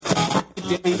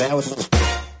You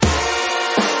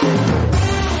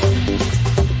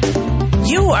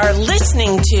are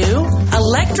listening to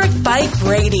Electric Bike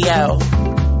Radio.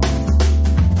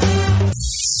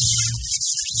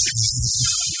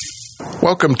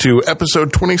 Welcome to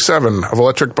episode 27 of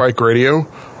Electric Bike Radio,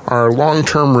 our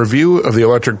long-term review of the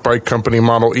Electric Bike Company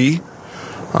Model E.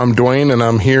 I'm Dwayne, and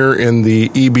I'm here in the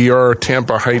EBR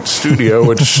Tampa Heights studio,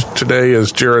 which today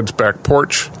is Jared's back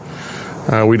porch.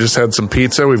 We just had some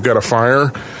pizza. We've got a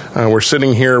fire. We're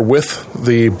sitting here with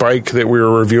the bike that we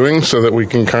were reviewing so that we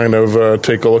can kind of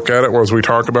take a look at it as we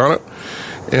talk about it.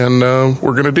 And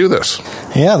we're going to do this.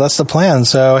 Yeah, that's the plan.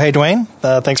 So, hey, Dwayne,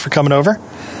 thanks for coming over.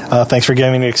 Thanks for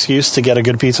giving me an excuse to get a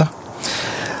good pizza.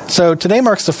 So today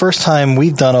marks the first time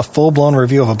we've done a full-blown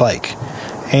review of a bike.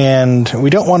 And we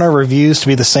don't want our reviews to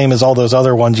be the same as all those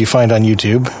other ones you find on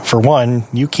YouTube. For one,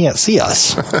 you can't see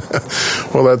us.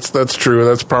 Well, that's true.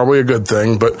 That's probably a good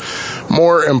thing. But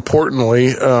more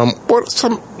importantly,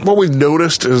 what we've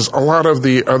noticed is a lot of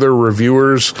the other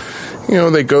reviewers,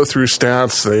 they go through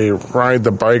stats, they ride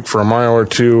the bike for a mile or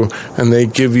two, and they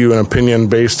give you an opinion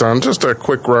based on just a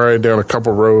quick ride down a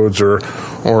couple roads or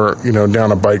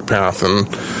down a bike path. And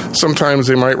sometimes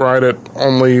they might ride it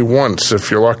only once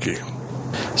if you're lucky.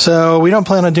 So we don't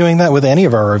plan on doing that with any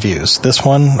of our reviews, this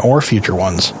one or future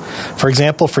ones. For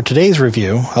example, for today's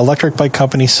review, Electric Bike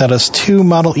Company sent us 2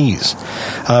 Model E's.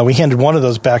 We handed one of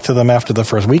those back to them after the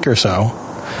first week or so.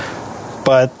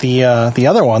 But the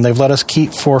other one, they've let us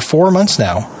keep for 4 months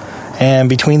now. And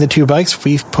between the 2 bikes,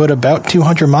 we've put about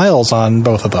 200 miles on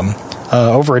both of them,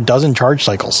 over a dozen charge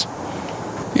cycles.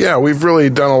 Yeah, we've really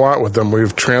done a lot with them.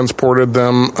 We've transported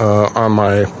them on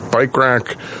my bike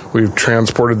rack. We've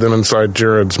transported them inside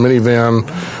Jared's minivan.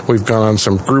 We've gone on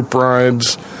some group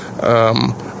rides.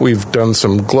 We've done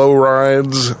some glow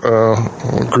rides,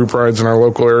 group rides in our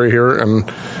local area here. And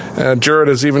Jared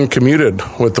has even commuted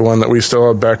with the one that we still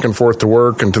have back and forth to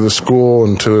work and to the school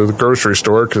and to the grocery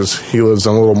store because he lives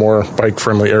in a little more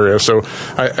bike-friendly area. So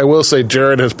I will say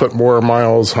Jared has put more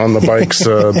miles on the bikes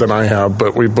than I have,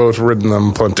 but we've both ridden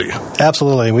them plenty.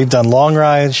 Absolutely. We've done long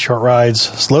rides, short rides,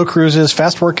 slow cruises,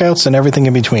 fast workouts, and everything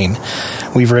in between.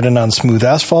 We've ridden on smooth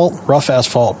asphalt, rough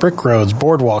asphalt, brick roads,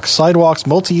 boardwalks, sidewalks,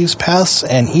 multi-use paths,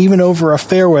 and even over a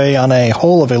fairway on a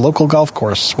hole of a local golf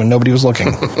course when nobody was looking.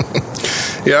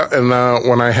 Yeah, and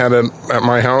when I had it at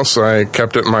my house, I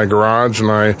kept it in my garage,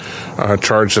 and I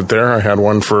charged it there. I had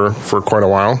one for quite a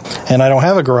while. And I don't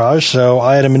have a garage, so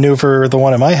I had to maneuver the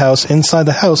one at my house inside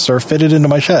the house or fit it into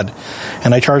my shed.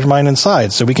 And I charged mine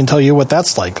inside, so we can tell you what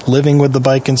that's like, living with the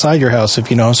bike inside your house if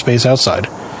you don't have space outside.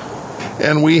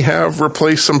 And we have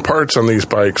replaced some parts on these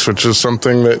bikes, which is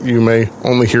something that you may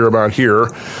only hear about here.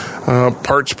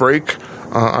 Parts break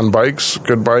on bikes,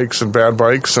 good bikes and bad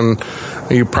bikes, and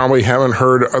you probably haven't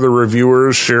heard other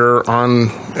reviewers share on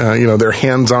their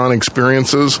hands-on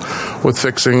experiences with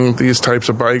fixing these types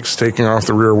of bikes, taking off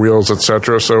the rear wheels,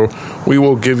 etc. So we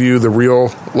will give you the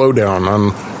real lowdown on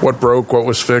what broke, what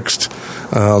was fixed,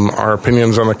 our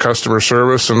opinions on the customer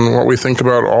service, and what we think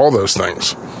about all those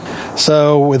things.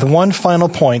 So with one final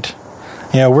point,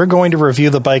 we're going to review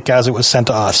the bike as it was sent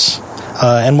to us,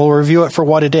 and we'll review it for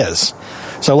what it is.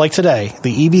 So like today,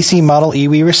 the EBC Model E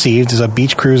we received is a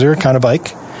beach cruiser kind of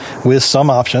bike with some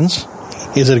options.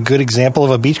 Is it a good example of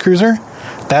a beach cruiser?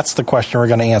 That's the question we're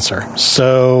going to answer.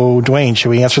 So, Dwayne, should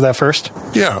we answer that first?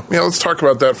 Yeah, let's talk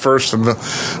about that first, and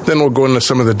then we'll go into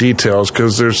some of the details,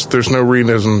 because there's no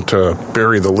reason to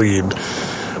bury the lead.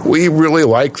 We really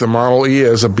like the Model E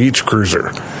as a beach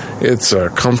cruiser. It's a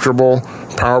comfortable,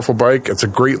 powerful bike. It's a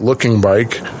great-looking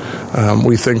bike.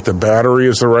 We think the battery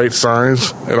is the right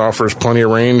size. It offers plenty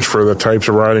of range for the types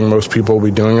of riding most people will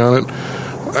be doing on it.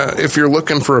 If you're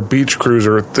looking for a beach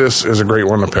cruiser, this is a great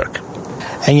one to pick.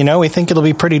 And, we think it'll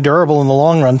be pretty durable in the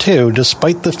long run, too,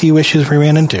 despite the few issues we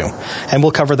ran into. And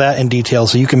we'll cover that in detail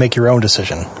so you can make your own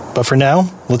decision. But for now,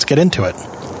 let's get into it.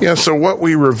 Yeah, so what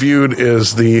we reviewed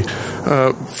is the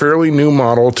fairly new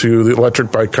model to the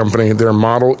Electric Bike Company, their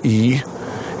Model E.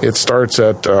 It starts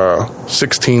at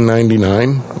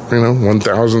 $1,699,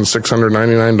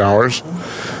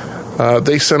 $1,699.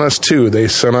 They sent us 2. They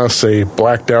sent us a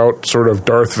blacked-out sort of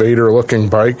Darth Vader-looking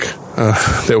bike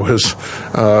that was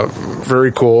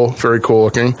very cool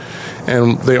looking.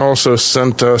 And they also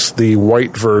sent us the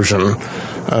white version.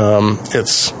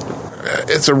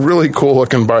 It's a really cool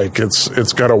looking bike.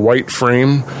 It's got a white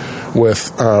frame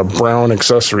with brown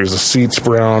accessories. The seat's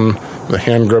brown, the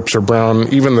hand grips are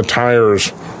brown, even the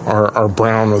tires are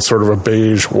brown with sort of a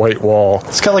beige white wall.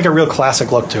 It's got like a real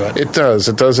classic look to it. It does.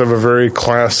 It does have a very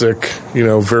classic,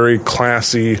 very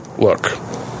classy look.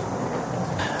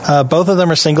 Both of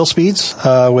them are single speeds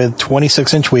with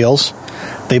 26-inch wheels.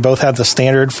 They both have the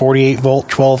standard 48-volt,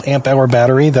 12-amp-hour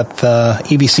battery that the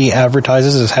EBC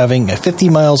advertises as having 50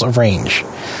 miles of range.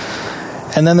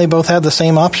 And then they both have the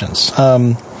same options.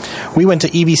 We went to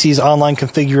EBC's online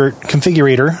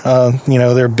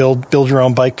configurator, their build your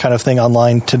own bike kind of thing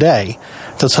online today,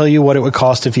 to tell you what it would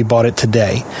cost if you bought it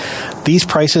today. These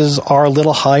prices are a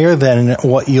little higher than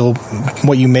what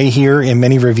you may hear in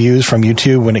many reviews from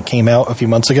YouTube when it came out a few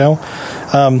months ago.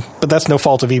 But that's no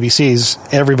fault of EBC's.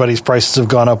 Everybody's prices have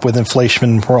gone up with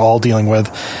inflation we're all dealing with.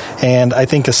 And I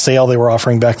think the sale they were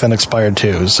offering back then expired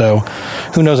too. So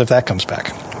who knows if that comes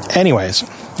back. Anyways,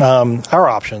 our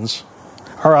options.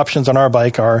 Our options on our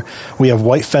bike are, we have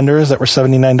white fenders that were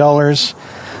 $79,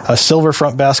 a silver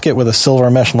front basket with a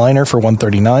silver mesh liner for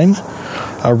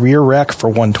 $139, a rear rack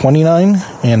for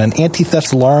 $129, and an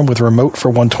anti-theft alarm with remote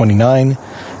for $129,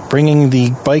 bringing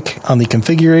the bike on the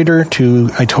configurator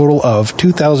to a total of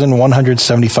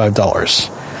 $2,175.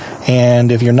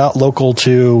 And if you're not local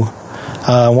to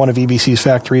one of EBC's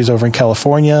factories over in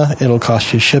California, it'll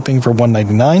cost you shipping for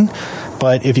 $199.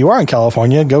 But if you are in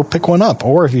California, go pick one up.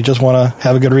 Or if you just want to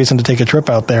have a good reason to take a trip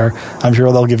out there, I'm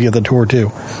sure they'll give you the tour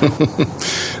too.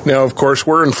 Now, of course,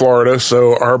 we're in Florida,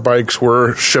 so our bikes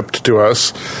were shipped to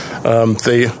us.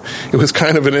 It was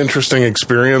kind of an interesting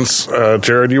experience.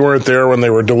 Jared, you weren't there when they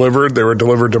were delivered. They were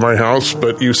delivered to my house,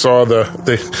 but you saw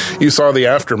the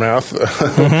aftermath.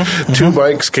 Mm-hmm. Two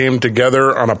bikes came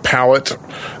together on a pallet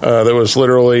that was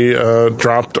literally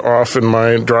dropped off in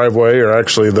my driveway, or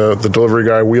actually the delivery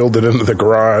guy wheeled it into the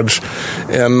garage,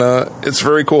 and it's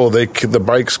very cool. The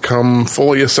bikes come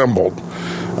fully assembled,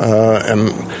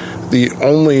 and the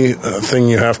only thing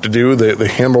you have to do, the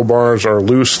handlebars are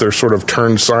loose. They're sort of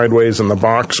turned sideways in the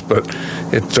box, but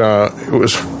it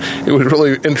was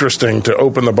really interesting to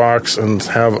open the box and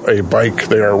have a bike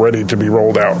there ready to be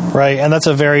rolled out. Right, and that's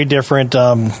a very different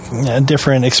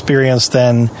experience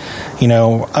than,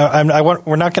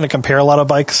 we're not going to compare a lot of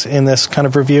bikes in this kind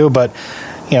of review, but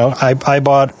I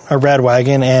bought a Rad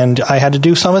Wagon and I had to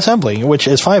do some assembly, which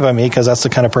is fine by me because that's the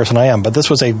kind of person I am. But this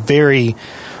was a very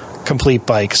complete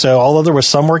bike. So although there was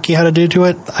some work you had to do to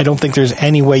it, I don't think there's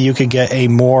any way you could get a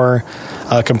more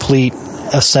complete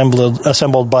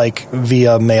assembled bike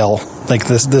via mail. Like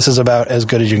this is about as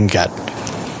good as you can get.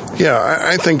 Yeah,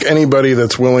 I think anybody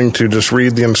that's willing to just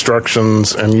read the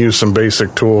instructions and use some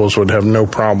basic tools would have no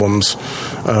problems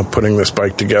putting this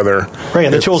bike together. Right,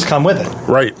 and the tools come with it.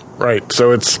 Right.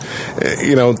 So it's,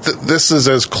 this is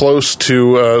as close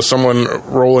to someone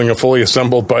rolling a fully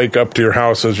assembled bike up to your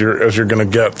house as you're going to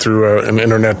get through an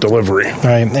internet delivery.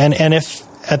 Right, and if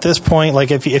at this point,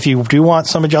 like if you do want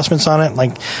some adjustments on it,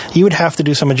 like you would have to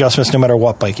do some adjustments no matter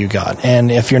what bike you got.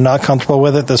 And if you're not comfortable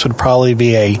with it, this would probably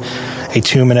be a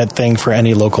 2-minute thing for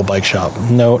any local bike shop.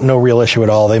 No real issue at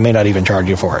all. They may not even charge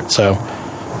you for it. So.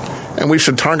 And we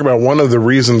should talk about one of the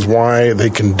reasons why they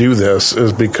can do this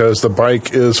is because the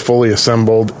bike is fully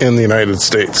assembled in the United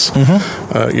States.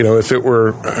 Mm-hmm. If it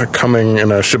were coming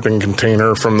in a shipping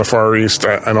container from the Far East,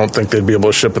 I don't think they'd be able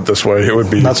to ship it this way. It would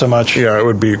be not so much. Yeah, it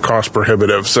would be cost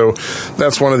prohibitive. So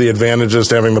that's one of the advantages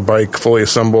to having the bike fully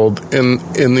assembled in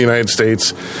the United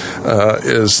States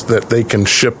is that they can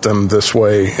ship them this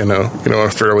way in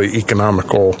a fairly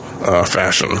economical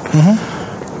fashion. Mm-hmm.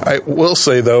 I will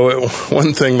say, though,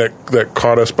 one thing that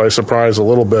caught us by surprise a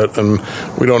little bit, and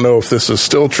we don't know if this is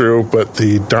still true, but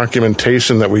the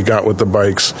documentation that we got with the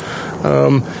bikes,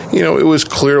 it was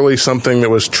clearly something that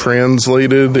was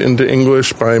translated into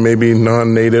English by maybe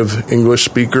non-native English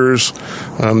speakers.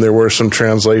 There were some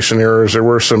translation errors. There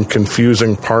were some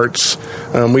confusing parts.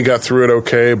 We got through it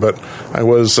okay, but I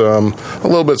was a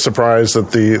little bit surprised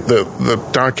that the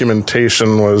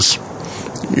documentation was,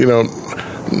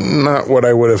 not what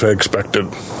I would have expected.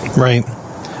 Right.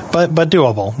 But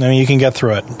doable. I mean, you can get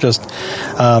through it. Just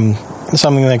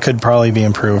something that could probably be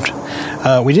improved.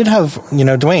 We did have,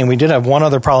 Dwayne, we did have one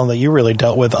other problem that you really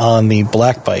dealt with on the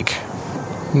black bike.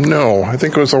 No, I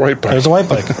think it was a white bike. It was a white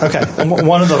bike. Okay.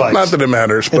 One of the bikes. Not that it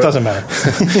matters. It doesn't matter.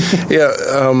 Yeah.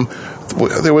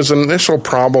 There was an initial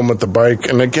problem with the bike.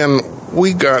 And again,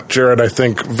 we got, Jared, I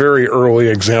think, very early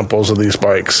examples of these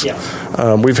bikes.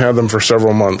 Yeah. We've had them for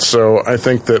several months. So I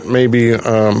think that maybe a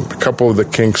couple of the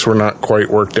kinks were not quite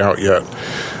worked out yet.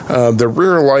 The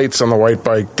rear lights on the white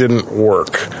bike didn't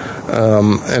work.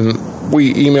 And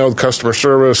we emailed customer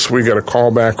service. We got a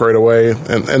call back right away,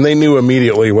 and they knew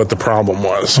immediately what the problem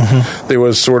was. Mm-hmm. There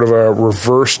was sort of a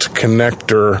reversed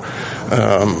connector.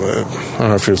 I don't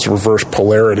know if it's reverse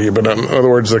polarity, but in other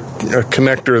words, a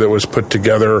connector that was put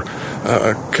together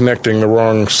connecting the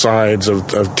wrong sides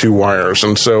of two wires.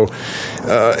 And so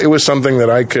it was something that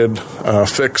I could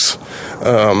fix.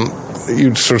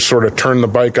 You'd sort of turn the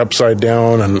bike upside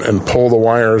down and pull the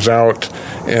wires out.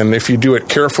 And if you do it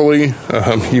carefully,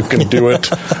 you can do it.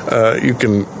 You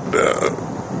can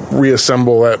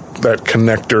reassemble that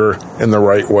connector in the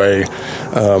right way.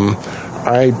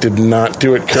 I did not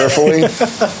do it carefully.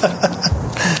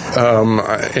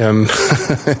 And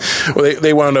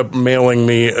they wound up mailing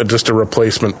me just a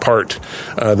replacement part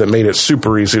that made it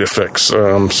super easy to fix.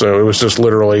 So it was just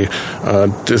literally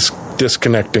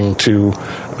disconnecting two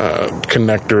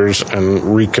connectors and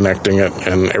reconnecting it,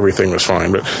 and everything was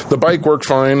fine. But the bike worked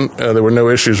fine. There were no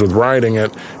issues with riding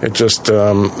it. It just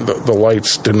the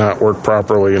lights did not work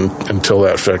properly until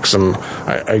that fix, and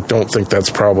I don't think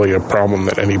that's probably a problem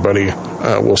that anybody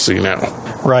will see now.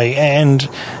 Right, and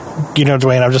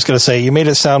Dwayne, I'm just going to say, you made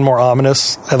it sound more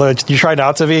ominous. You tried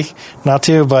not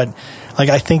to, but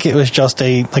I think it was just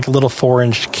a little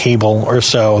 4-inch cable or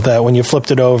so that when you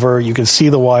flipped it over, you could see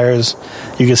the wires,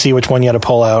 you could see which one you had to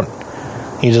pull out.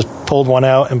 You just pulled one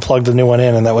out and plugged the new one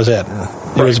in, and that was it.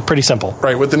 It was pretty simple.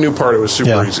 Right, with the new part, it was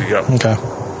super easy. Yeah. Okay.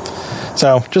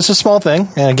 So just a small thing,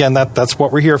 and again, that's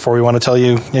what we're here for. We want to tell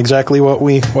you exactly what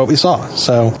we saw.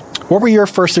 So, what were your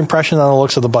first impressions on the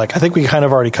looks of the bike? I think we kind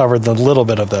of already covered a little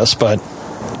bit of this, but...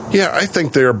 Yeah, I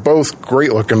think they're both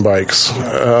great-looking bikes.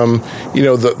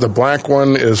 The black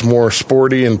one is more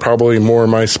sporty and probably more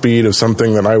my speed of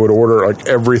something that I would order. Like,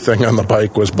 everything on the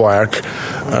bike was black.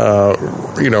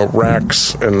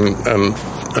 Racks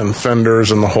and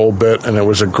fenders and the whole bit, and it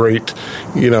was a great,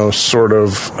 just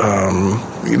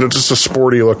a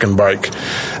sporty-looking bike.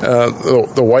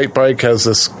 The white bike has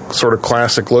this sort of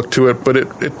classic look to it, but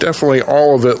it definitely,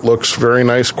 all of it looks very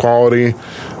nice quality,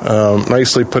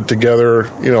 nicely put together,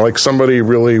 like somebody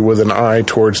really with an eye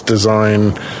towards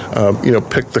design,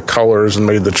 picked the colors and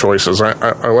made the choices.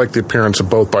 I like the appearance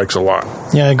of both bikes a lot.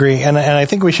 Yeah, I agree. And I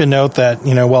think we should note that,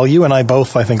 while you and I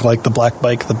both, I think, like the black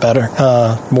bike the better,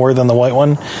 more than the white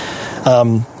one,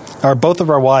 both of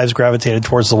our wives gravitated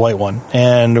towards the white one.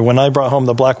 And when I brought home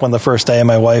the black one the first day,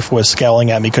 my wife was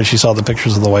scowling at me because she saw the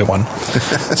pictures of the white one.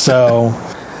 So,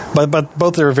 but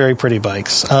both are very pretty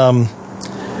bikes.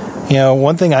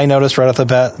 One thing I noticed right off the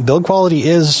bat, build quality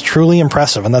is truly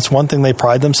impressive, and that's one thing they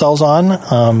pride themselves on.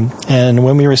 And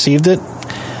when we received it,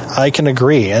 I can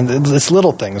agree. And it's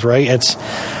little things, right? It's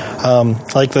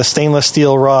like the stainless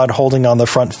steel rod holding on the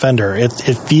front fender. It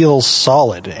feels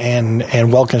solid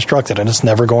and well constructed, and it's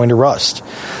never going to rust.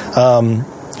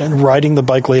 And riding the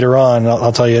bike later on,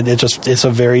 I'll tell you, it's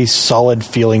a very solid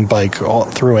feeling bike all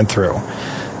through and through,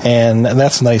 and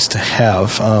that's nice to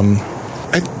have.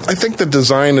 I think the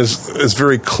design is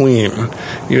very clean.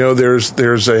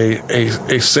 There's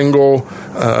a single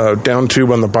down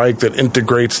tube on the bike that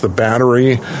integrates the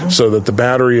battery, so that the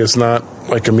battery is not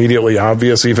immediately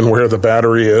obvious even where the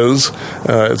battery is.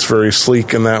 It's very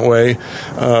sleek in that way.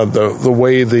 The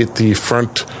way that the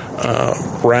front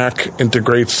rack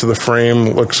integrates to the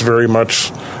frame looks very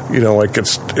much like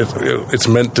it's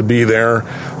meant to be there.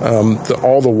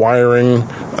 All the wiring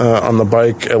on the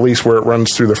bike, at least where it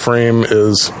runs through the frame,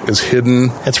 is hidden.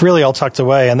 It's really all tucked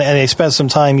away, and they spent some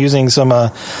time using some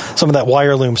of that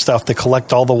wire loom stuff to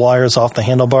collect all the wires off the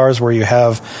handlebars, where you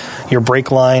have your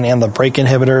brake line and the brake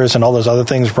inhibitors and all those other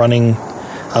things running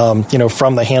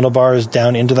from the handlebars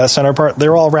down into that center part.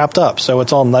 They're all wrapped up, so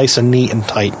it's all nice and neat and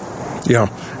tight. Yeah,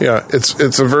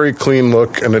 it's a very clean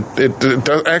look, and it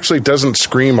actually doesn't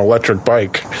scream electric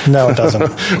bike. No, it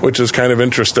doesn't. Which is kind of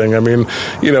interesting. I mean,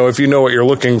 if you know what you're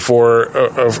looking for,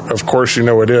 of course you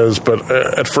know it is, but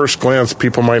at first glance,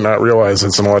 people might not realize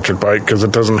it's an electric bike because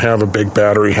it doesn't have a big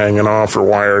battery hanging off or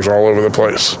wires all over the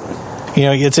place.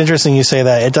 It's interesting you say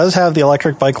that. It does have the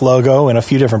electric bike logo in a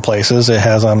few different places. It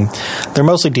has, they're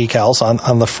mostly decals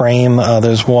on the frame.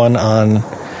 There's one on...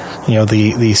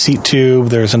 the seat tube.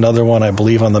 There's another one, I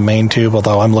believe, on the main tube,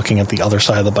 although I'm looking at the other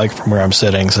side of the bike from where I'm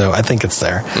sitting, so I think it's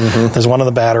there. Mm-hmm. There's one on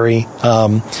the battery.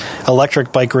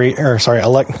 Electric bike radio,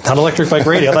 not electric bike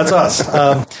radio, that's us.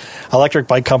 Electric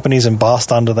bike companies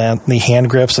embossed onto the hand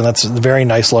grips, and that's very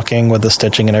nice looking with the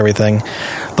stitching and everything.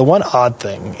 The one odd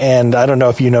thing, and I don't know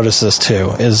if you noticed this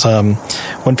too, is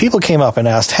when people came up and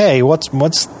asked, hey, what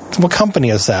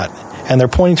company is that? And they're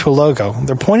pointing to a logo.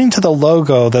 They're pointing to the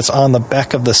logo that's on the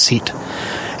back of the seat.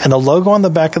 And the logo on the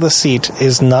back of the seat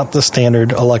is not the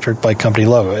standard electric bike company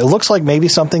logo. It looks like maybe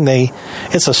something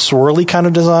it's a swirly kind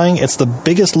of design. It's the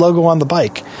biggest logo on the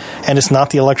bike. And it's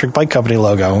not the electric bike company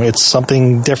logo. It's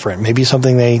something different. Maybe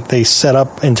something they set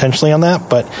up intentionally on that,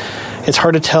 but it's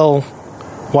hard to tell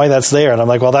why that's there. And I'm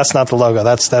like, well, that's not the logo.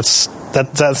 That's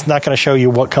that's not going to show you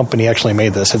what company actually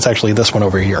made this. It's actually this one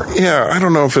over here. Yeah, I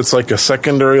don't know if it's like a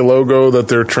secondary logo that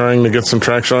they're trying to get some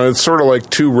traction on. It's sort of like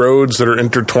two roads that are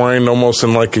intertwined almost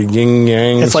in like a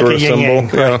yin-yang it's sort like of a yin-yang.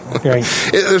 symbol. Right, Yeah.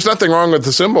 right. There's nothing wrong with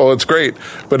the symbol. It's great.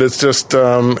 But it's just,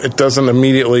 it doesn't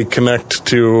immediately connect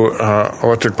to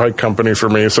Electric Bike Company for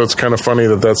me. So it's kind of funny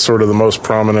that that's sort of the most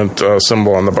prominent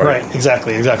symbol on the bike. Right,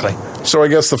 exactly. So I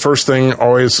guess the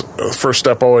first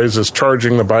step always is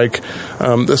charging the bike.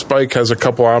 This bike has a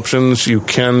couple options. You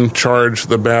can charge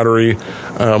the battery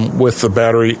with the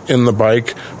battery in the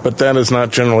bike, but that is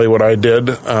not generally what I did.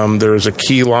 There is a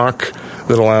key lock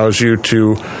that allows you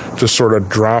to just sort of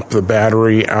drop the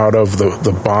battery out of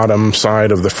the bottom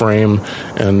side of the frame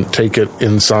and take it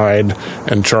inside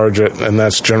and charge it, and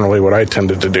that's generally what I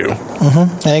tended to do.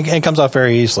 Mm-hmm. And it comes off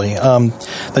very easily.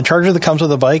 The charger that comes with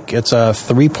the bike, it's a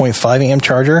 3.5 amp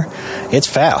charger. It's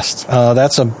fast.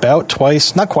 That's about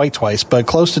twice, not quite twice, but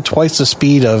close to twice the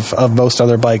speed of most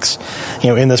other bikes,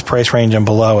 in this price range and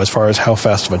below as far as how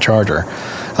fast of a charger.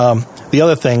 The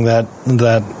other thing that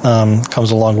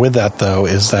comes along with that, though,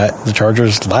 is that the charger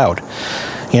is loud.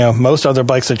 Most other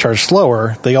bikes that charge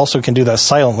slower, they also can do that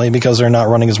silently because they're not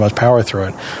running as much power through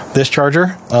it. This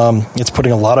charger, it's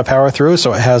putting a lot of power through,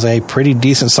 so it has a pretty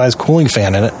decent-sized cooling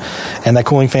fan in it, and that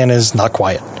cooling fan is not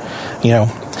quiet.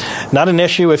 Not an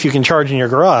issue if you can charge in your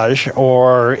garage,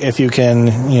 or if you can,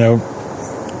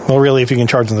 well, really, if you can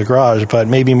charge in the garage, but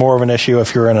maybe more of an issue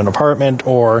if you're in an apartment,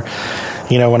 or,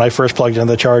 when I first plugged in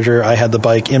the charger, I had the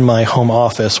bike in my home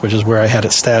office, which is where I had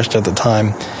it stashed at the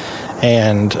time.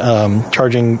 And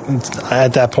charging,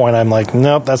 at that point, I'm like,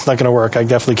 nope, that's not going to work. I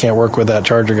definitely can't work with that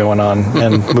charger going on,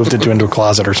 and moved it into a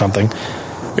closet or something.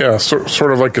 Yeah,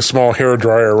 sort of like a small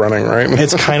hairdryer running, right?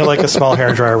 It's kind of like a small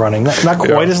hairdryer running. Not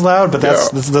quite as loud, but that's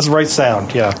the right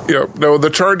sound, yeah. Yeah, no, the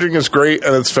charging is great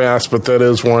and it's fast, but that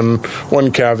is one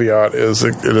caveat, is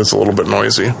it is a little bit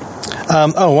noisy.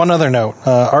 One other note.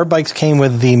 Our bikes came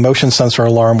with the motion sensor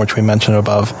alarm, which we mentioned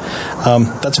above.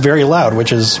 That's very loud,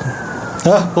 which is...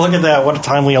 look at that. What a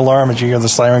timely alarm as you hear the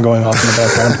siren going off in the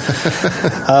background.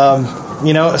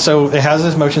 So it has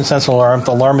this motion sensor alarm.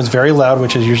 The alarm is very loud,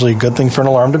 which is usually a good thing for an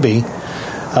alarm to be.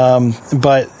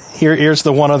 But here's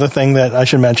the one other thing that I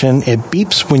should mention. It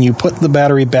beeps when you put the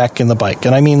battery back in the bike.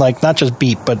 And I mean, like, not just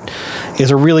beep, but is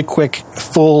a really quick,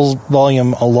 full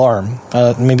volume alarm,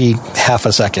 maybe half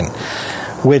a second,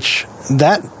 which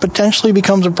that potentially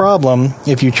becomes a problem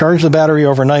if you charge the battery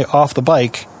overnight off the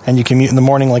bike and you commute in the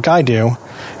morning like I do,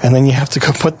 and then you have to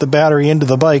go put the battery into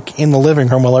the bike in the living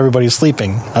room while everybody's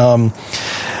sleeping.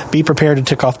 Be prepared to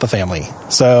tick off the family.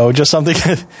 So just something.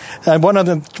 One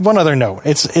other note.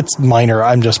 It's minor.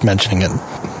 I'm just mentioning it.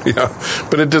 Yeah,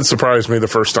 but it did surprise me the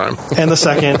first time. And the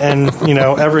second, and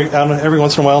every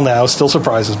once in a while now, still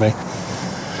surprises me.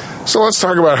 So let's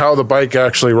talk about how the bike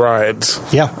actually rides.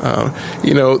 Yeah.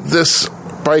 This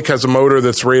bike has a motor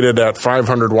that's rated at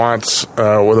 500 watts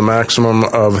with a maximum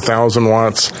of 1,000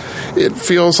 watts. It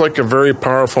feels like a very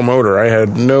powerful motor. I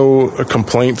had no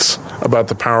complaints about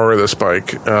the power of this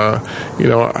bike.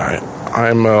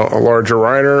 I'm a larger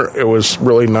rider. It was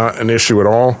really not an issue at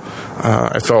all.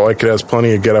 I felt like it has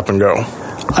plenty of get up and go.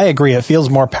 I agree. It feels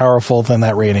more powerful than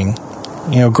that rating.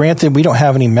 Granted, we don't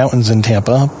have any mountains in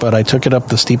Tampa, but I took it up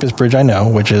the steepest bridge I know,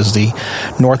 which is the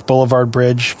North Boulevard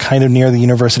Bridge, kind of near the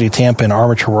University of Tampa in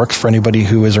Armature Works for anybody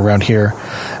who is around here.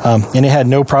 And it had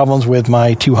no problems with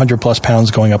my 200-plus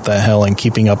pounds going up that hill and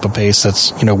keeping up a pace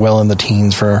that's, well in the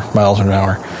teens for miles an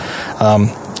hour.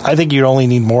 I think you'd only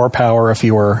need more power if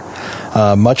you were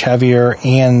much heavier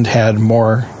and had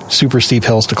more super steep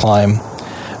hills to climb.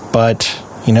 But...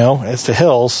 as to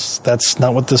hills, that's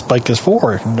not what this bike is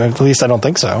for. At least I don't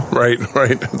think so. Right.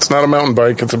 It's not a mountain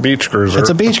bike. It's a beach cruiser. It's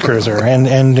a beach cruiser,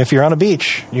 and if you're on a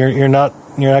beach, you're not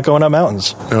going up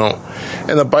mountains. No,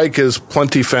 and the bike is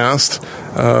plenty fast.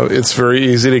 It's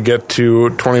very easy to get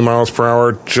to 20 miles per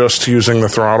hour just using the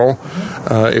throttle.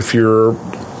 If you're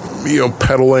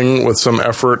pedaling with some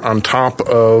effort on top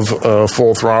of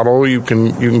full throttle, you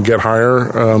can get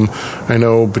higher. I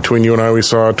know between you and I, we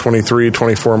saw 23,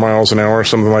 24 miles an hour,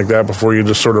 something like that, before you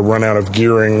just sort of run out of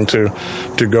gearing to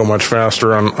go much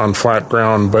faster on flat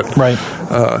ground. But right.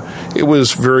 It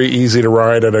was very easy to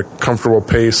ride at a comfortable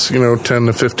pace, 10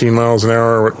 to 15 miles an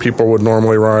hour, what people would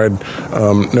normally ride,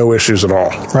 no issues at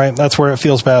all. Right. That's where it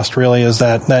feels best, really, is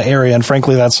that area. And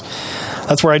frankly, that's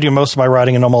where I do most of my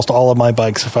riding in almost all of my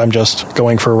bikes. If I'm just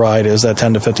going for a ride, is that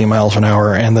 10 to 15 miles an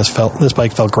hour, and this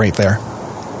bike felt great there.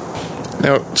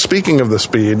 Now, speaking of the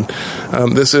speed,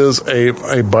 this is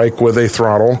a bike with a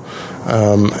throttle.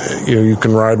 You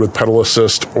can ride with pedal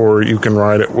assist, or you can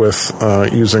ride it with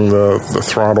using the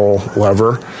throttle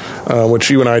lever, which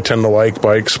you and I tend to like.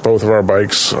 Bikes, both of our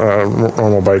bikes,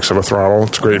 normal bikes, have a throttle.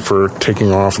 It's great for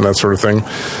taking off and that sort of thing.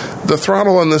 The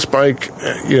throttle on this bike,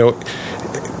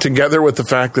 together with the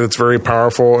fact that it's very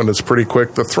powerful and it's pretty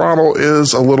quick, the throttle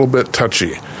is a little bit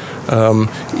touchy.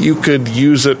 You could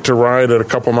use it to ride at a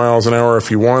couple miles an hour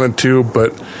if you wanted to,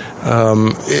 but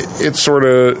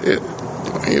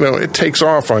it takes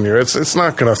off on you. It's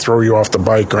not going to throw you off the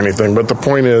bike or anything, but the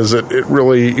point is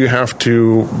you have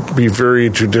to be very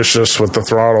judicious with the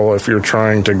throttle if you're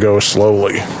trying to go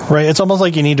slowly. Right. It's almost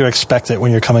like you need to expect it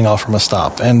when you're coming off from a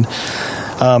stop. And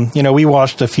we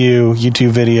watched a few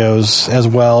YouTube videos as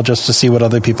well just to see what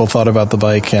other people thought about the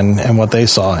bike and what they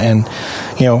saw. And,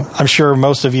 I'm sure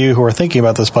most of you who are thinking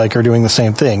about this bike are doing the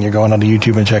same thing. You're going onto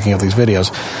YouTube and checking out these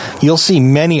videos. You'll see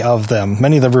many of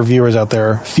the reviewers out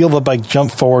there feel the bike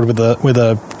jump forward with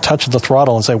a touch of the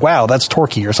throttle and say, wow, that's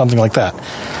torquey or something like that.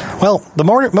 Well, the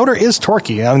motor is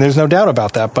torquey. I mean, there's no doubt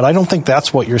about that, but I don't think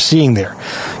that's what you're seeing there.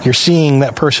 You're seeing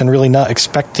that person really not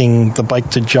expecting the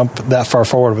bike to jump that far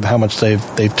forward with how much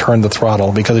they've turned the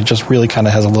throttle, because it just really kind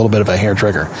of has a little bit of a hair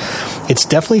trigger. It's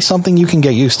definitely something you can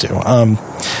get used to.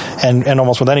 And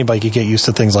almost with any bike, you get used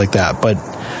to things like that. But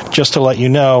just to let you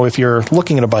know, if you're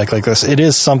looking at a bike like this, it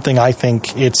is something I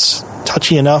think it's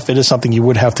touchy enough. It is something you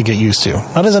would have to get used to.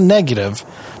 Not as a negative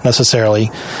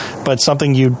necessarily, but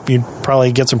something you'd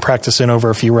probably get some practice in over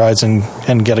a few rides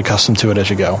and get accustomed to it as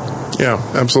you go. Yeah,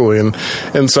 absolutely.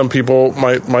 And some people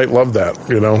might love that,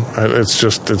 It's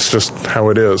just how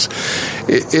it is.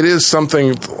 It is something,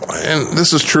 and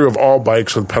this is true of all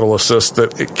bikes with pedal assist,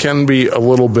 that it can be a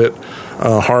little bit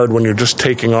hard when you're just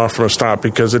taking off from a stop,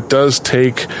 because it does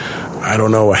take,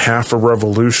 a half a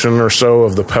revolution or so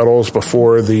of the pedals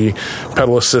before the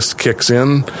pedal assist kicks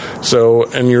in. So,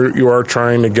 and you are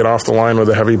trying to get off the line with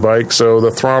a heavy bike. So the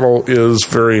throttle is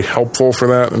very helpful for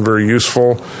that and very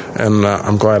useful. And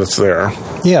I'm glad it's there.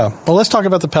 Yeah. Well, let's talk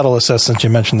about the pedal assist since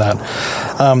you mentioned that.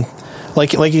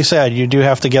 Like you said, you do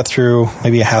have to get through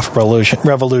maybe a half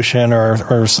revolution or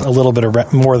a little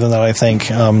bit more than that, I think,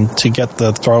 to get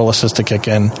the throttle assist to kick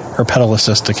in, or pedal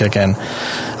assist to kick in.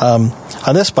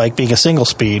 On this bike, being a single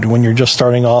speed, when you're just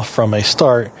starting off from a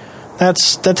start,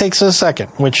 that takes a second,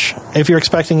 which if you're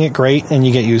expecting it, great, and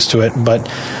you get used to it. But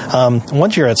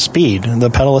once you're at speed, the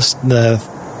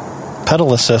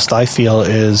pedal assist, I feel,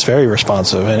 is very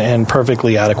responsive and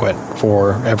perfectly adequate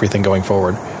for everything going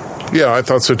forward. Yeah, I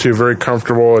thought so too. Very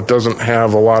comfortable. It doesn't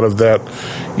have a lot of that,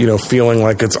 feeling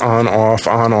like it's on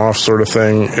off sort of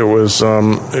thing. It's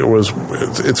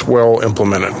well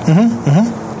implemented. Mm-hmm,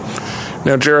 mm-hmm.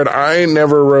 Now, Jared, I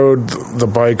never rode the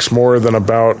bikes more than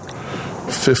about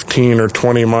 15 or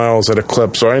 20 miles at a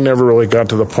clip, so I never really got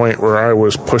to the point where I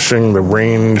was pushing the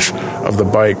range of the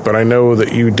bike, but I know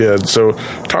that you did. So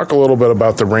talk a little bit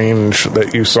about the range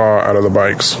that you saw out of the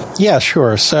bikes. Yeah,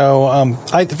 sure. So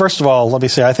first of all, let me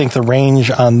say, I think the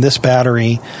range on this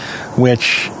battery,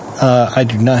 which I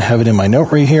do not have it in my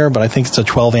note right here, but I think it's a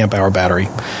 12 amp hour battery.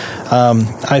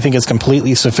 I think it's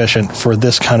completely sufficient for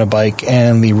this kind of bike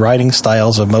and the riding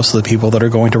styles of most of the people that are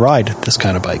going to ride this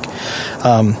kind of bike.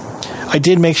 I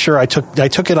did make sure I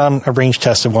took it on a range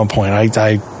test at one point.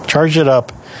 I charged it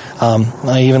up.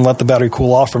 I even let the battery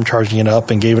cool off from charging it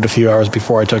up and gave it a few hours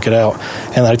before I took it out.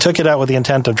 And I took it out with the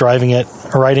intent of riding it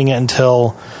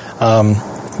until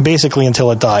basically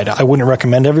until it died. I wouldn't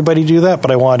recommend everybody do that,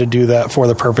 but I wanted to do that for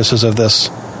the purposes of this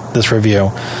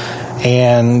review.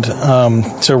 And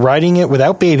so riding it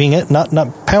without babying it,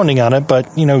 not pounding on it,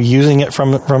 but using it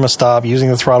from a stop, using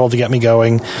the throttle to get me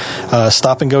going,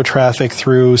 stop and go traffic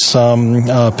through some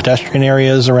pedestrian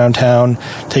areas around town,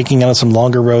 taking out some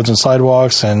longer roads and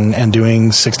sidewalks, and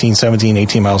doing 16, 17,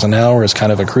 18 miles an hour as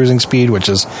kind of a cruising speed, which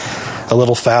is a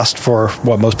little fast for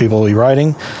what most people will be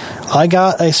riding. I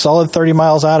got a solid 30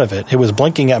 miles out of it. It was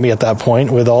blinking at me at that point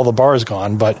with all the bars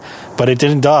gone, but it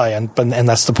didn't die, and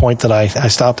that's the point that I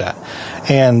stopped at.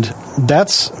 And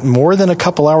that's more than a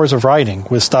couple hours of riding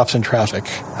with stops in traffic.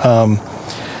 I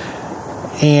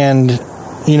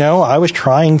was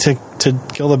trying to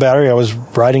kill the battery. I was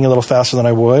riding a little faster than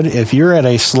I would. If you're at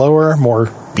a slower,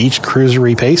 more beach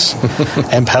cruisery pace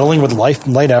and pedaling with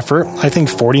light effort, I think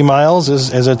 40 miles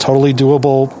is a totally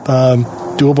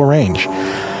doable range.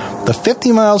 The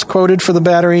 50 miles quoted for the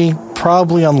battery,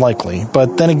 probably unlikely.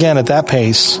 But then again, at that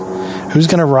pace, who's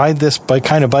going to ride this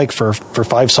kind of bike for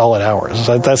 5 solid hours?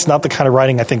 That's not the kind of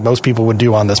riding I think most people would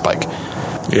do on this bike.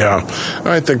 Yeah,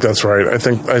 I think that's right. I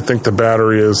think the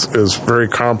battery is very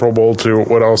comparable to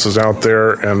what else is out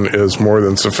there and is more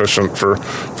than sufficient for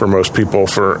most people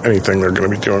for anything they're going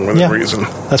to be doing within reason.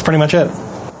 That's pretty much it.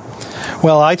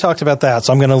 Well, I talked about that,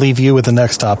 so I'm going to leave you with the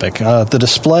next topic, the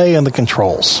display and the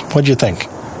controls. What'd you think?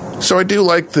 So I do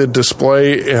like the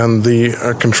display and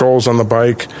the controls on the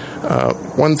bike.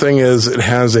 One thing is it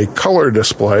has a color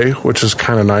display, which is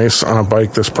kind of nice on a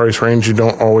bike this price range. You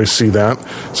don't always see that,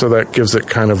 so that gives it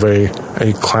kind of a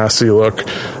classy look.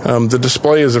 The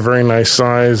display is a very nice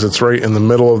size. It's right in the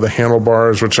middle of the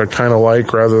handlebars, which I kind of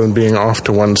like rather than being off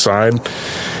to one side.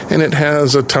 And it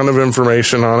has a ton of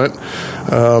information on it.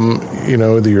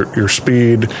 Your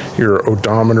speed, your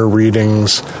odometer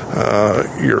readings,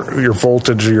 your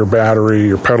voltage of your battery,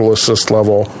 your pedal assist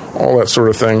level, all that sort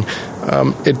of thing.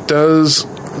 It does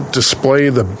display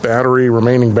the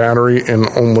remaining battery in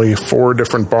only 4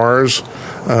 different bars.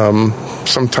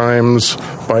 Sometimes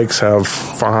bikes have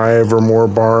 5 or more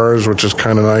bars, which is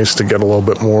kind of nice to get a little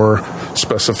bit more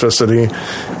specificity.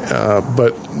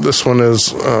 But this one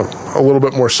is a little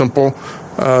bit more simple.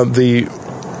 The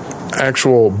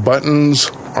actual buttons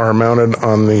are mounted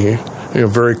on the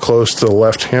very close to the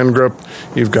left hand grip.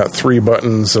 You've got 3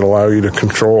 buttons that allow you to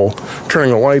control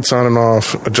turning the lights on and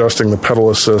off, adjusting the pedal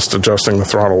assist, adjusting the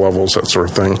throttle levels, that sort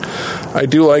of thing. I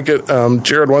do like it.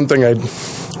 Jared, one thing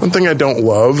I don't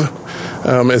love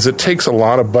is it takes a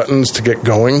lot of buttons to get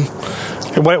going.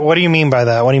 What do you mean by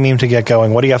that? What do you mean to get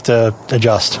going? What do you have to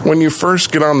adjust? When you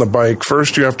first get on the bike,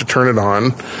 first you have to turn it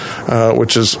on,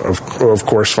 which is, of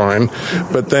course, fine.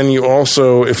 But then you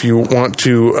also, if you want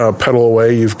to pedal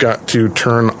away, you've got to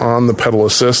turn on the pedal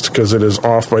assist because it is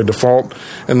off by default.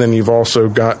 And then you've also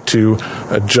got to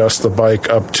adjust the bike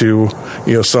up to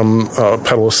some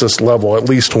pedal assist level, at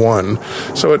least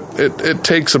 1. So it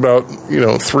takes about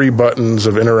 3 buttons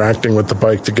of interacting with the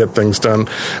bike to get things done.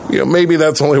 Maybe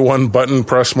that's only 1 button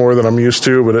press more than I'm used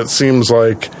to, but it seems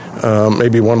like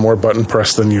maybe 1 more button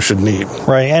press than you should need.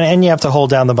 Right, and you have to hold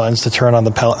down the buttons to turn on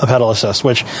the pedal assist,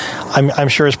 which I'm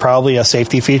sure is probably a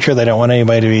safety feature. They don't want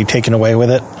anybody to be taken away with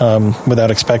it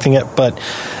without expecting it. But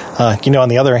on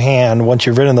the other hand, once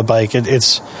you've ridden the bike,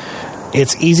 it's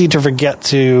easy to forget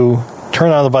to turn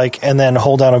on the bike and then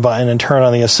hold down a button and turn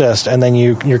on the assist, and then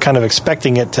you're kind of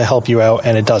expecting it to help you out,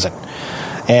 and it doesn't.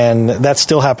 And that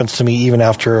still happens to me even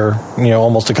after,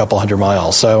 almost a couple hundred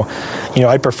miles. So,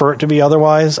 I'd prefer it to be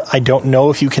otherwise. I don't know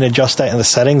if you can adjust that in the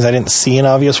settings. I didn't see an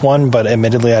obvious one, but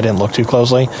admittedly, I didn't look too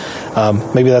closely.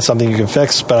 Maybe that's something you can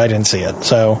fix, but I didn't see it.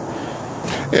 So,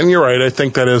 and you're right. I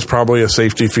think that is probably a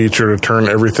safety feature to turn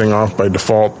everything off by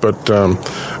default. But, I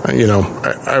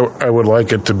would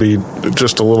like it to be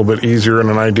just a little bit easier in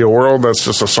an ideal world. That's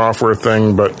just a software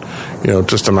thing, but,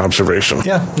 just an observation.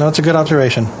 Yeah, no, it's a good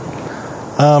observation.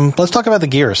 Let's talk about the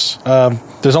gears.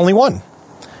 There's only 1.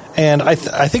 And I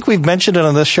think we've mentioned it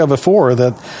on this show before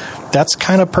that's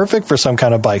kind of perfect for some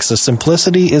kind of bikes. The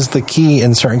simplicity is the key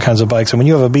in certain kinds of bikes. And when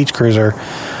you have a beach cruiser,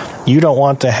 you don't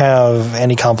want to have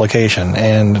any complication.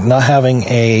 And not having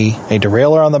a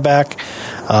derailleur on the back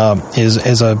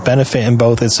is a benefit in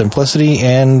both its simplicity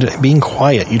and being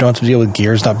quiet. You don't have to deal with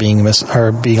gears not being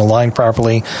being aligned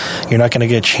properly. You're not going to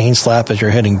get chain slap as you're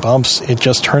hitting bumps. It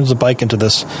just turns the bike into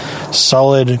this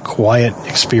solid, quiet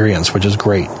experience, which is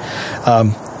great.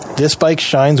 This bike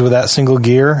shines with that single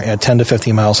gear at 10 to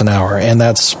 15 miles an hour, and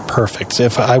that's perfect.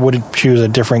 If I wouldn't choose a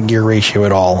different gear ratio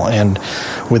at all. And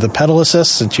with the pedal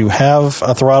assist, since you have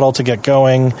a throttle to get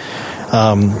going,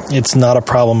 it's not a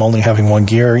problem only having 1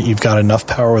 gear. You've got enough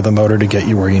power with the motor to get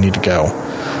you where you need to go.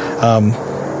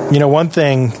 One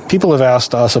thing, people have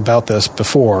asked us about this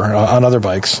before on other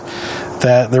bikes,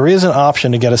 that there is an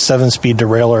option to get a 7-speed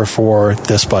derailleur for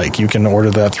this bike. You can order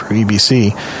that through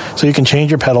EBC. So you can change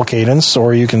your pedal cadence,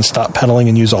 or you can stop pedaling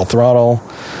and use all throttle.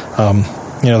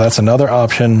 That's another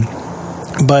option.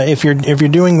 But if you're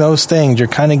doing those things, you're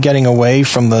kind of getting away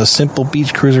from the simple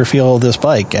beach cruiser feel of this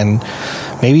bike, and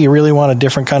maybe you really want a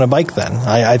different kind of bike then.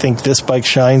 I think this bike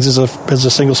shines as a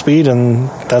single speed, and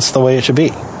that's the way it should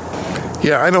be.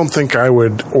 Yeah, I don't think I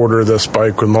would order this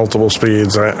bike with multiple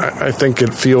speeds. I think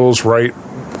it feels right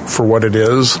for what it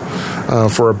is,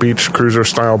 for a beach cruiser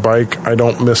style bike. I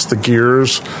don't miss the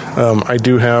gears. I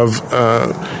do have,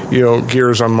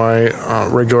 gears on my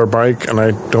regular bike, and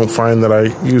I don't find that I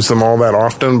use them all that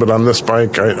often. But on this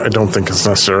bike, I don't think it's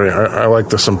necessary. I like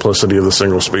the simplicity of the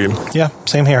single speed. Yeah,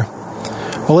 same here.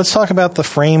 Well, let's talk about the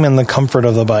frame and the comfort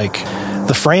of the bike.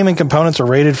 The frame and components are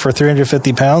rated for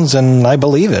 350 pounds, and I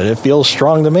believe it. It feels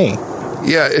strong to me.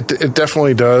 Yeah, it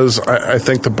definitely does. I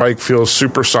think the bike feels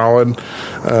super solid.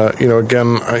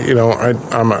 Again,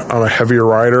 I'm a heavier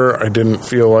rider. I didn't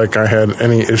feel like I had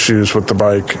any issues with the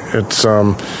bike. It's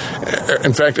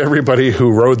in fact, everybody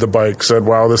who rode the bike said,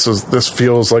 "Wow, this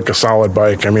feels like a solid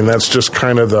bike." I mean, that's just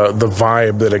kind of the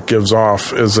vibe that it gives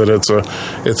off, is that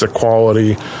it's a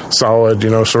quality, solid,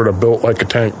 sort of built like a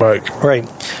tank bike. Right.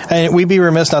 And we'd be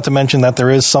remiss not to mention that there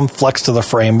is some flex to the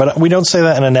frame, but we don't say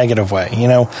that in a negative way.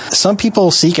 Some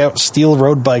people seek out steel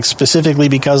road bikes specifically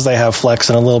because they have flex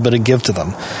and a little bit of give to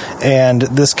them. And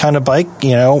this kind of bike,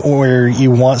 where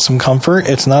you want some comfort,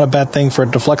 it's not a bad thing for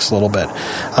it to flex a little bit.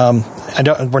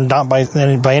 We're not by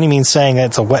any means saying that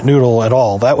it's a wet noodle at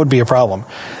all. That would be a problem.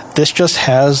 This just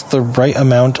has the right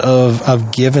amount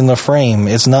of give in the frame.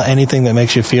 It's not anything that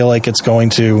makes you feel like it's going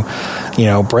to,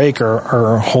 break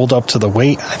or hold up to the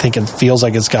weight. I think it feels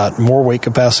like it's got more weight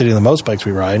capacity than most bikes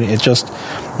we ride. It just,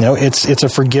 it's a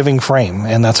forgiving frame,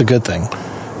 and that's a good thing.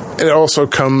 It also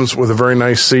comes with a very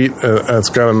nice seat. It's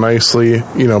got a nicely,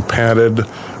 padded,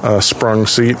 sprung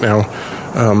seat. Now,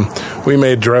 we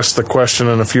may address the question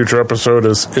in a future episode: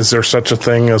 is there such a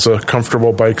thing as a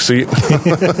comfortable bike seat?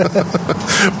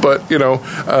 But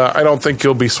I don't think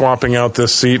you'll be swapping out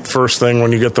this seat first thing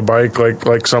when you get the bike,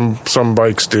 like some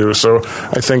bikes do. So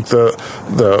I think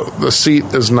the seat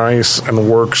is nice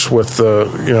and works with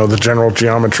the general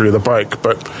geometry of the bike.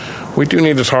 But we do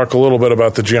need to talk a little bit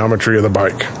about the geometry of the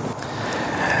bike.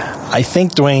 I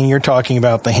think, Dwayne, you're talking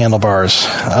about the handlebars.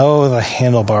 Oh, the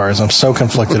handlebars. I'm so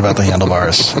conflicted about the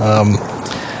handlebars.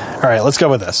 All right, let's go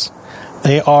with this.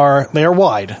 They are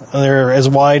wide. They're as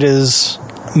wide as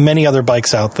many other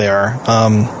bikes out there,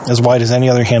 as wide as any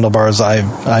other handlebars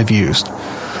I've used.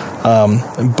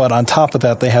 But on top of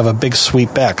that, they have a big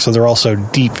sweep back, so they're also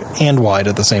deep and wide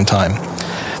at the same time.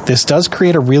 This does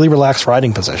create a really relaxed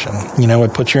riding position.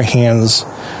 It puts your hands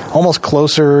almost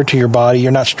closer to your body.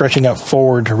 You're not stretching out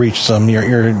forward to reach them.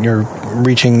 You're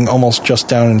reaching almost just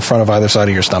down in front of either side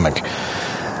of your stomach.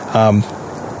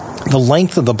 The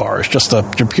length of the bars, just the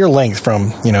pure length from,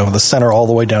 the center all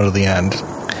the way down to the end,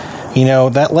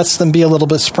 that lets them be a little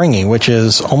bit springy, which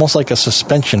is almost like a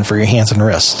suspension for your hands and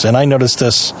wrists. And I noticed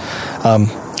this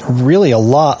really a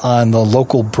lot on the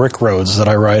local brick roads that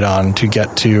I ride on to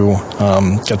get to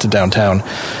downtown,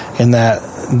 in that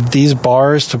these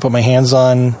bars to put my hands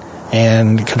on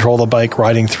and control the bike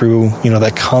riding through,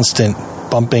 that constant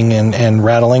bumping and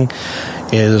rattling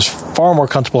is far more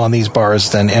comfortable on these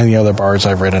bars than any other bars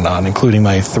I've ridden on, including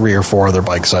my 3 or 4 other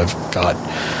bikes I've got.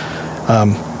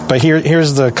 But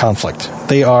here's the conflict.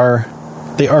 They are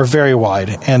very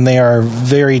wide and they are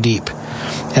very deep.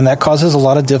 And that causes a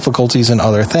lot of difficulties in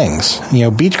other things.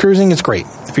 Beach cruising is great.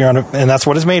 If you're and that's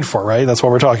what it's made for, right? That's what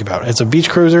we're talking about. It's a beach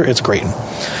cruiser. It's great.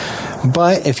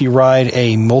 But if you ride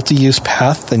a multi-use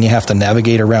path and you have to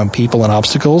navigate around people and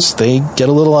obstacles, they get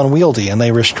a little unwieldy and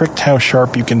they restrict how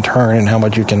sharp you can turn and how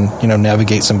much you can,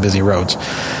 navigate some busy roads.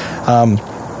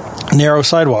 Narrow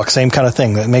sidewalks, same kind of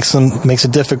thing. That makes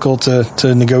it difficult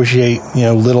to negotiate,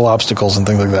 little obstacles and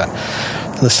things like that.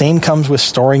 The same comes with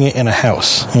storing it in a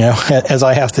house, as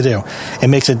I have to do. It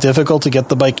makes it difficult to get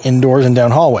the bike indoors and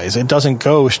down hallways. It doesn't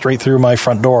go straight through my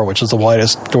front door, which is the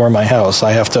widest door in my house.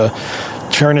 I have to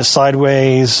turn it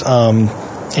sideways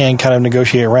and kind of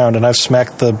negotiate around. And I've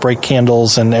smacked the brake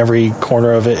handles and every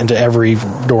corner of it into every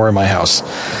door in my house.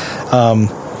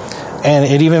 And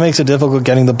it even makes it difficult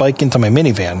getting the bike into my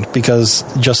minivan because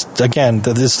just, again,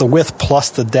 it's the width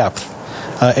plus the depth.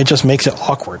 It just makes it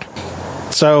awkward.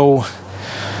 So,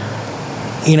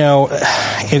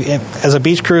 as a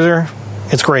beach cruiser,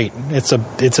 it's great. It's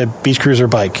a beach cruiser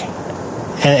bike.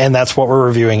 And that's what we're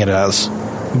reviewing it as.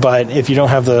 But if you don't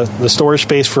have the storage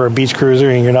space for a beach cruiser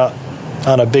and you're not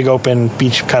on a big open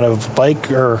beach kind of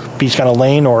bike or beach kind of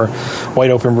lane or wide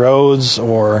open roads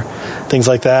or things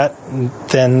like that,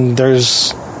 then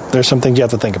there's some things you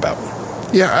have to think about.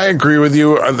 Yeah, I agree with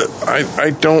you.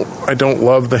 I don't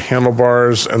love the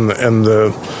handlebars and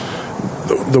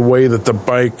the way that the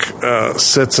bike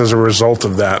sits as a result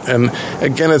of that. And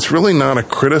again, it's really not a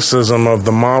criticism of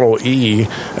the Model E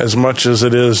as much as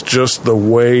it is just the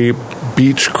way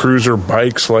beach cruiser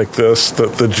bikes like this,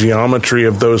 the geometry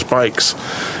of those bikes.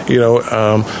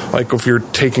 Like if you're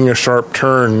taking a sharp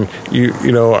turn,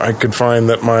 I could find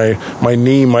that my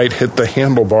knee might hit the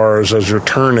handlebars as you're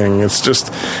turning. It's just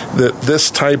that this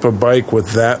type of bike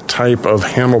with that type of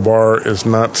handlebar is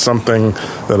not something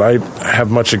that I have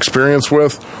much experience with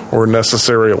or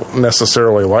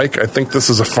necessarily like. I think this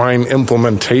is a fine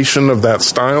implementation of that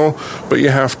style, but you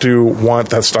have to want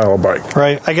that style of bike.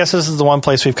 Right. I guess this is the one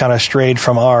place we've kind of strayed downgrade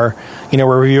from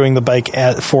we're reviewing the bike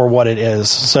for what it is.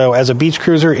 So as a beach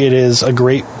cruiser, it is a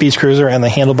great beach cruiser, and the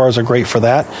handlebars are great for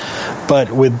that.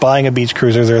 But with buying a beach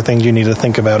cruiser, there are things you need to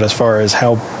think about as far as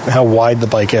how wide the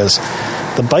bike is.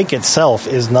 The bike itself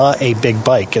is not a big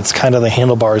bike. It's kind of the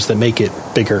handlebars that make it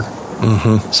bigger.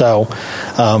 Mm-hmm. So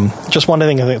just one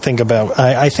thing to think about.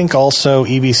 I think also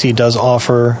EBC does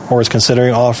offer, or is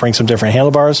considering offering, some different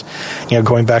handlebars.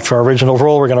 Going back to our original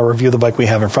rule, we're going to review the bike we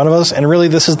have in front of us, and really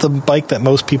this is the bike that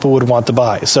most people would want to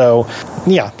buy. So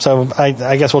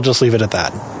I guess we'll just leave it at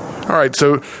that. All right,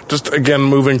 so just again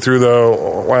moving through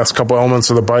the last couple elements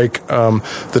of the bike,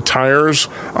 the tires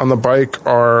on the bike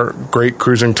are great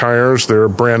cruising tires. They're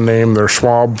brand name. They're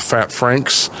Schwalbe Fat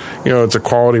Franks. It's a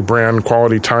quality brand,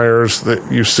 quality tires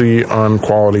that you see on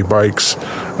quality bikes,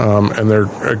 and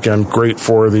they're again great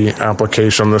for the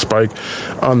application on this bike.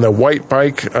 On the white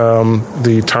bike,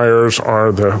 the tires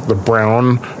are the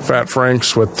brown Fat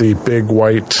Franks with the big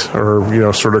white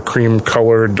or sort of cream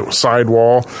colored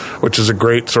sidewall, which is a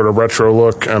great sort of retro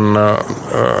look, and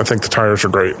I think the tires are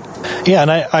great. Yeah,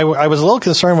 and I was a little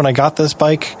concerned when I got this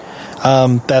bike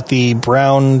that the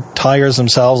brown tires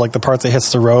themselves, like the part that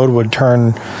hits the road, would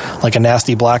turn like a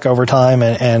nasty black over time,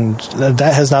 and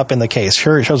that has not been the case.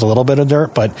 Sure, it shows a little bit of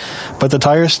dirt, but the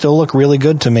tires still look really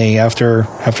good to me after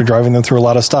driving them through a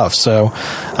lot of stuff. So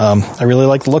I really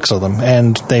like the looks of them,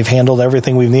 and they've handled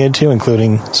everything we've needed to,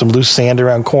 including some loose sand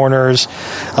around corners,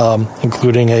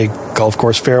 including a golf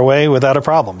course fairway without a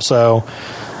problem. So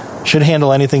should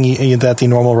handle anything that the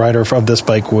normal rider of this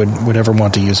bike would ever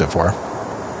want to use it for.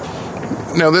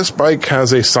 Now, this bike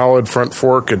has a solid front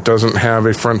fork. It doesn't have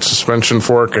a front suspension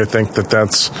fork. I think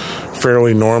that's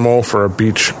fairly normal for a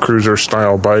beach cruiser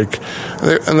style bike.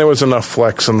 And there was enough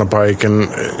flex in the bike, and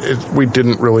we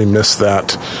didn't really miss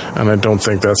that. And I don't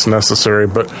think that's necessary.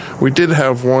 But we did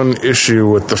have one issue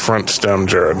with the front stem,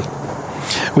 Jared.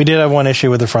 We did have one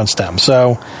issue with the front stem.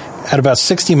 So at about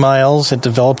 60 miles, it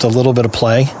developed a little bit of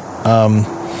play.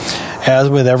 As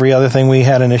with every other thing we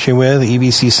had an issue with,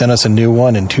 EBC sent us a new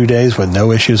one in 2 days with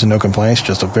no issues and no complaints,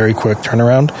 just a very quick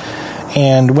turnaround.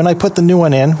 And when I put the new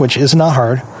one in, which is not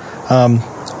hard,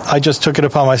 I just took it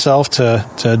upon myself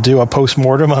to do a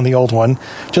post-mortem on the old one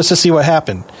just to see what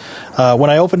happened.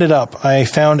 When I opened it up, I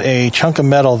found a chunk of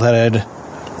metal that had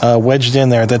wedged in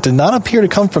there that did not appear to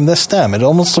come from this stem. It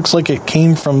almost looks like it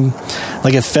came from,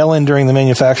 like it fell in during the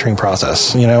manufacturing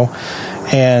process,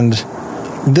 And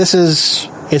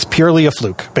it's purely a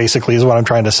fluke, basically, is what I'm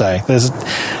trying to say.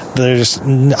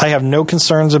 I have no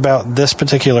concerns about this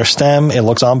particular stem. It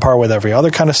looks on par with every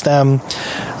other kind of stem.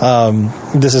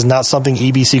 This is not something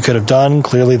EBC could have done.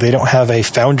 Clearly, they don't have a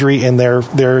foundry in their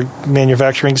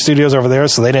manufacturing studios over there,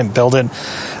 so they didn't build it.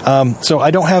 So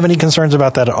I don't have any concerns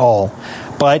about that at all.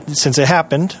 But since it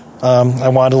happened, I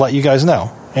wanted to let you guys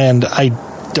know. And I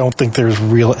don't think there's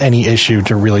any issue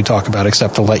to really talk about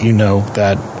except to let you know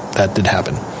that did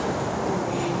happen.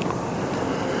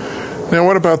 Now,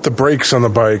 what about the brakes on the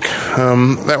bike?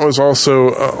 That was also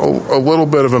a little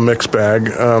bit of a mixed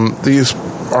bag. These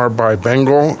are by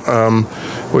Bengal,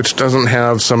 which doesn't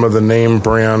have some of the name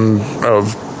brand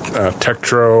of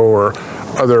Tektro or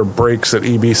other brakes that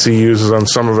EBC uses on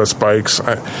some of its bikes.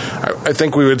 I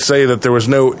think we would say that there was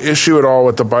no issue at all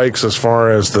with the bikes as far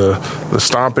as the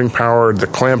stopping power, the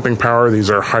clamping power. These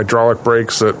are hydraulic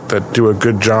brakes that do a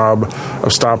good job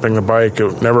of stopping the bike.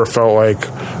 It never felt like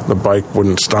the bike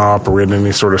wouldn't stop or we had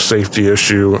any sort of safety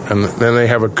issue. And then they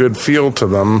have a good feel to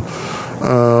them.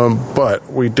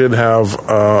 But we did have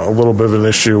a little bit of an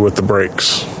issue with the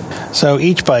brakes. So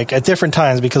each bike, at different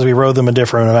times, because we rode them a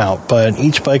different amount, but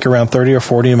each bike around 30 or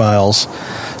 40 miles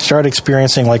started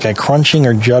experiencing like a crunching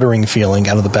or juddering feeling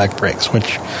out of the back brakes,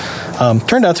 which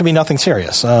turned out to be nothing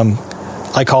serious.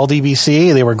 I called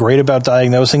EBC. They were great about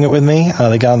diagnosing it with me.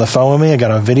 They got on the phone with me. I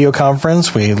got on a video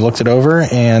conference. We looked it over,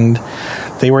 and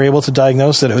they were able to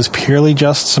diagnose that it was purely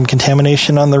just some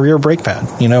contamination on the rear brake pad.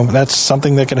 That's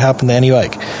something that could happen to any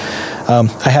bike.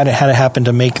 I hadn't had it happen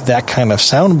to make that kind of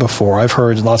sound before. I've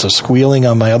heard lots of squealing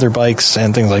on my other bikes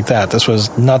and things like that. This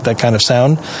was not that kind of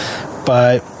sound,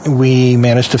 but we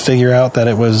managed to figure out that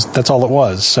that's all it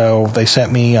was. So they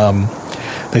sent me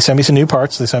some new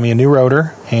parts. They sent me a new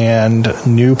rotor and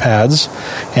new pads,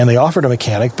 and they offered a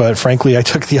mechanic, but frankly, I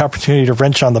took the opportunity to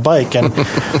wrench on the bike and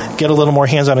get a little more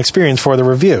hands-on experience for the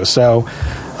review. So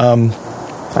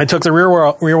I took the rear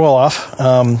wheel off.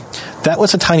 That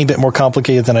was a tiny bit more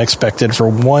complicated than I expected for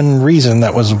one reason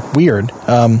that was weird.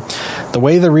 The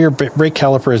way the rear brake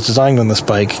caliper is designed on this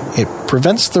bike, it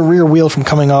prevents the rear wheel from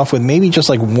coming off with maybe just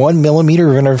like 1 millimeter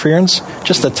of interference,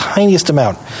 just the tiniest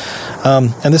amount.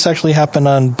 And this actually happened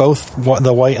on both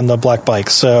the white and the black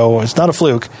bikes, so it's not a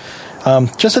fluke.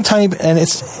 Just a tiny bit, and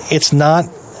it's not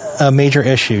a major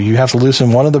issue. You have to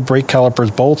loosen one of the brake caliper's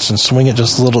bolts and swing it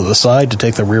just a little to the side to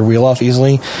take the rear wheel off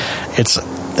easily. It's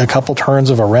a couple turns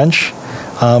of a wrench.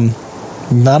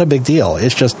 Not a big deal.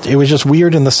 It was just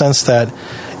weird in the sense that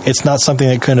it's not something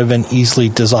that could have been easily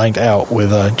designed out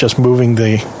with just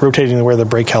rotating where the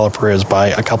brake caliper is by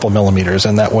a couple millimeters,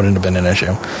 and that wouldn't have been an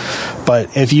issue.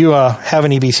 But if you have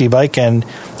an EBC bike and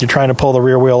you're trying to pull the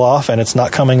rear wheel off and it's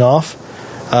not coming off,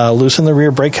 loosen the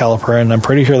rear brake caliper, and I'm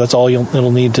pretty sure that's all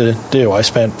it'll need to do. I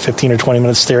spent 15 or 20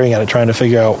 minutes staring at it trying to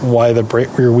figure out why the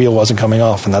rear wheel wasn't coming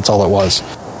off, and that's all it was.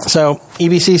 So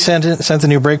EBC sent the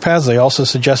new brake pads. They also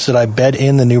suggested I bed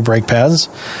in the new brake pads.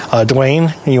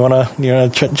 Dwayne, you want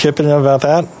to chip in about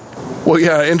that? Well,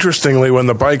 yeah, interestingly, when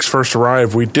the bikes first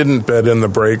arrived, we didn't bed in the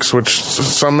brakes, which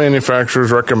some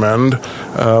manufacturers recommend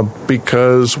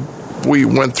because we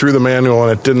went through the manual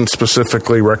and it didn't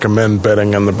specifically recommend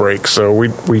bedding in the brakes, so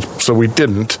we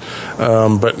didn't.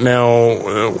 But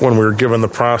now, when we were given the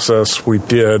process, we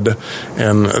did,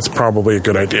 and it's probably a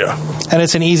good idea. And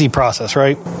it's an easy process,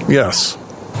 right? Yes.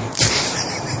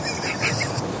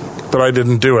 But I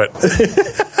didn't do it.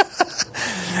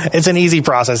 It's an easy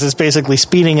process. It's basically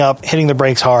speeding up, hitting the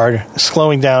brakes hard,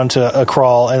 slowing down to a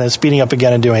crawl, and then speeding up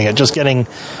again and doing it. Just getting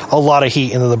a lot of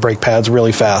heat into the brake pads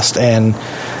really fast, and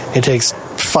it takes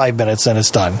 5 minutes and it's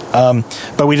done.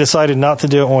 But we decided not to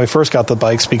do it when we first got the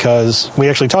bikes because we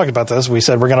actually talked about this. We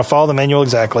said we're going to follow the manual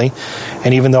exactly,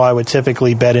 and even though I would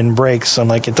typically bed in brakes, I'm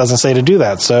like, it doesn't say to do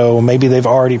that. So maybe they've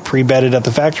already pre-bedded at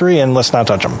the factory, and let's not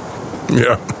touch them.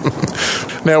 Yeah.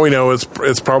 Now we know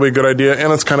it's probably a good idea,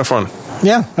 and it's kind of fun.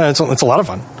 Yeah, it's a lot of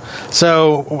fun.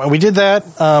 So we did that.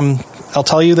 I'll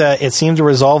tell you that it seemed to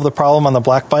resolve the problem on the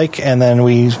black bike, and then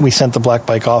we sent the black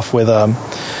bike off with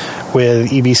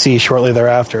EBC shortly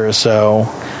thereafter. So,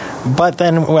 but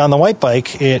then on the white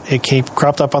bike, it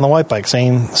cropped up on the white bike,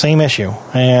 same issue,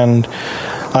 and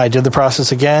I did the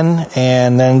process again,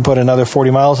 and then put another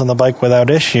 40 miles on the bike without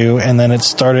issue, and then it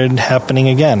started happening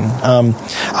again.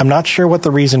 I'm not sure what the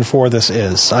reason for this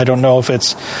is. I don't know if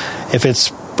it's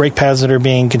brake pads that are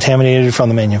being contaminated from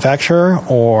the manufacturer,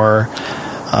 or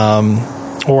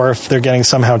if they're getting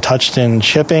somehow touched in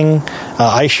shipping.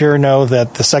 I sure know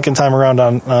that the second time around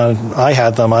I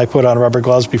had them, I put on rubber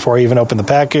gloves before I even opened the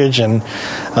package and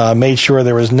made sure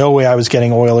there was no way I was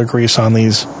getting oil or grease on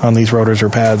these rotors or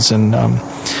pads, and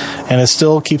it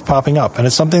still keeps popping up. And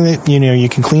it's something that you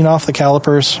can clean off the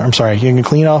calipers. I'm sorry, you can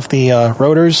clean off the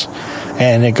rotors,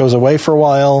 and it goes away for a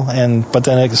while, but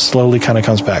then it slowly kind of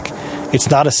comes back. It's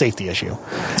not a safety issue,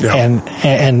 yeah.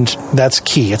 And that's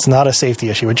key. It's not a safety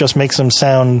issue. It just makes them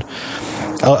sound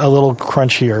a little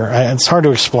crunchier. It's hard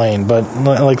to explain, but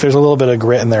like there's a little bit of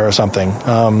grit in there or something.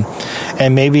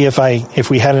 And maybe if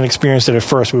we hadn't experienced it at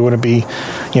first, we wouldn't be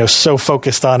so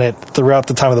focused on it throughout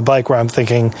the time of the bike where I'm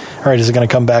thinking, all right, is it going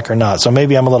to come back or not? So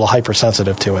maybe I'm a little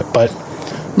hypersensitive to it, but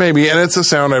maybe. And it's a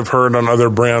sound I've heard on other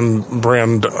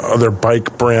other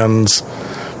bike brands.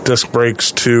 Disc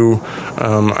brakes too.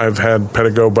 I've had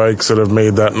Pedego bikes that have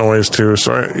made that noise too.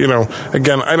 So,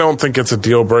 again, I don't think it's a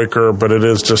deal breaker, but it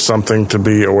is just something to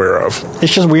be aware of.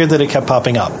 It's just weird that it kept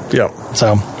popping up. Yeah.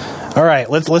 So, all right,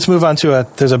 let's move on to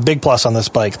there's a big plus on this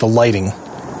bike, the lighting.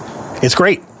 It's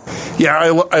great.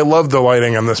 Yeah, I love the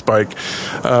lighting on this bike.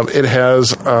 It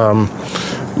has, a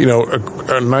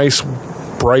nice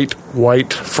bright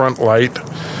white front light.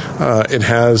 It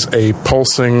has a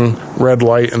pulsing red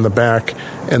light in the back.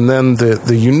 And then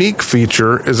the unique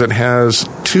feature is it has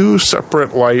two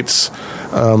separate lights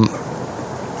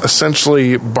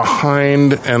essentially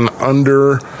behind and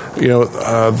under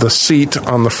the seat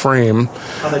on the frame.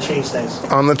 On the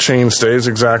chainstays. On the chainstays,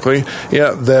 exactly.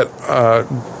 Yeah, that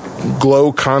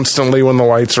glow constantly when the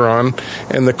lights are on.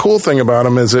 And the cool thing about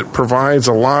them is it provides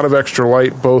a lot of extra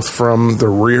light both from the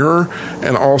rear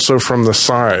and also from the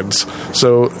sides.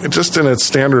 So just in its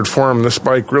standard form, this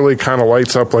bike really kind of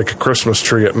lights up like a Christmas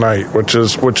tree at night, which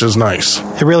is nice.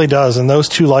 It really does. And those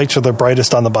two lights are the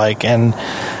brightest on the bike. And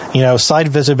side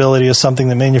visibility is something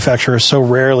that manufacturers so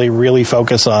rarely really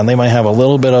focus on. They might have a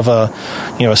little bit of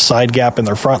a side gap in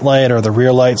their front light or the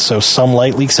rear light, so some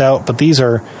light leaks out. But these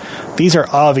are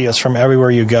obvious from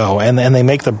everywhere you go, and they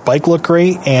make the bike look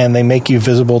great, and they make you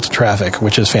visible to traffic,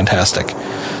 which is fantastic.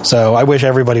 So I wish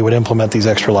everybody would implement these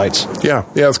extra lights. Yeah,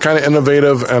 it's kind of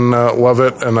innovative, and love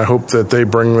it, and I hope that they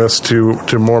bring this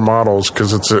to more models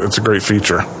because it's a great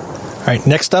feature. All right,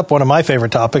 next up, one of my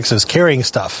favorite topics is carrying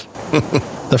stuff.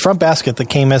 The front basket that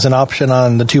came as an option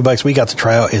on the two bikes we got to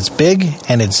try out is big,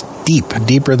 and it's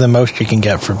deeper than most you can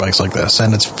get for bikes like this,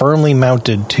 and it's firmly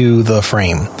mounted to the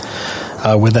frame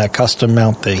with that custom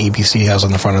mount that EBC has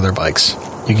on the front of their bikes.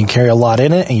 You can carry a lot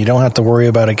in it, and you don't have to worry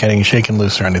about it getting shaken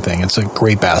loose or anything. It's a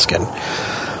great basket.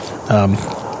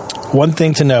 One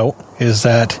thing to note is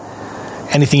that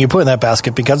anything you put in that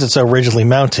basket, because it's so rigidly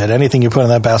mounted, anything you put in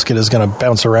that basket is going to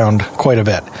bounce around quite a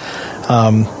bit.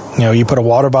 You put a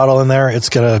water bottle in there, it's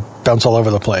going to bounce all over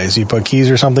the place. You put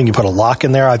keys or something, you put a lock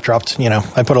in there. I put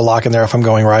a lock in there if I'm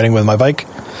going riding with my bike.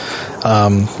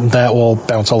 That will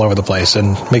bounce all over the place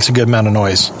and makes a good amount of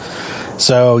noise.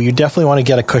 So you definitely want to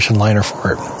get a cushion liner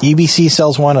for it. EBC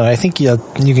sells one, and I think you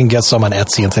can get some on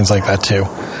Etsy and things like that too.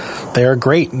 They are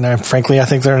great, and frankly, I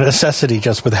think they're a necessity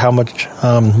just with how much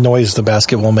noise the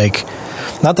basket will make.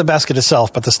 Not the basket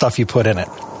itself, but the stuff you put in it.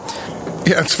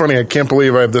 Yeah, it's funny. I can't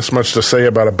believe I have this much to say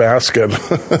about a basket,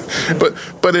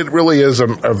 but it really is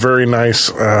a very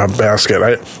nice basket.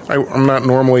 I'm not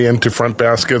normally into front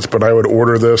baskets, but I would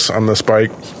order this on this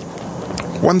bike.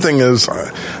 One thing is,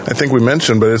 I think we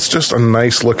mentioned, but it's just a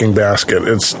nice looking basket.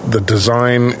 The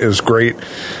design is great.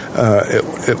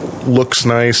 It looks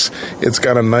nice. It's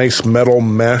got a nice metal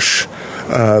mesh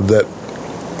that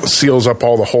seals up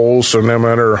all the holes, so no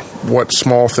matter what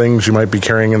small things you might be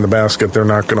carrying in the basket, they're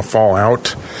not going to fall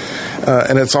out.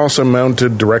 And it's also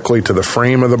mounted directly to the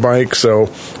frame of the bike, so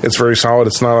it's very solid.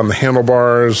 It's not on the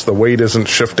handlebars. The weight isn't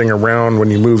shifting around when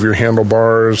you move your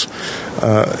handlebars.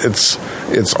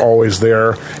 It's always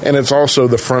there. And it's also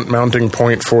the front mounting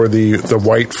point for the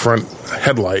white front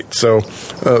headlight. So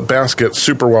basket,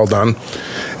 super well done.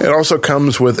 It also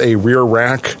comes with a rear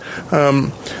rack.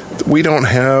 We don't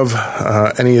have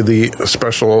any of the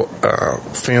special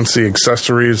fancy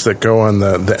accessories that go on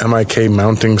the MIK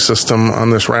mounting system on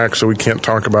this rack, so we can't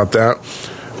talk about that.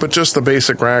 But just the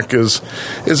basic rack is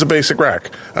a basic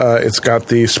rack. It's got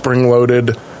the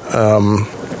spring-loaded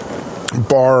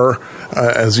bar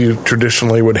as you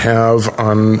traditionally would have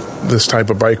on this type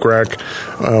of bike rack.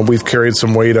 We've carried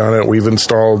some weight on it. We've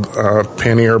installed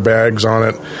pannier bags on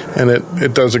it, and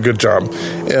it does a good job.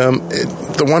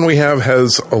 The one we have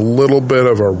has a little bit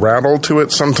of a rattle to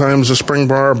it sometimes, a spring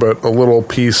bar, but a little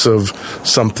piece of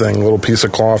something, a little piece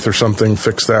of cloth or something,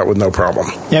 fix that with no problem.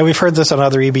 Yeah, we've heard this on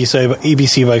other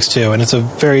EBC bikes too, and it's a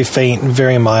very faint,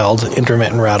 very mild,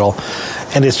 intermittent rattle,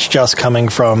 and it's just coming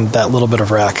from that little bit of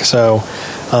rack. So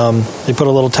you put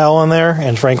a little towel in there,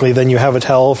 and frankly, then you have a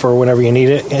towel for whenever you need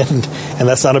it, and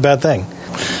that's not a bad thing.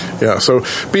 Yeah, so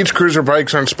beach cruiser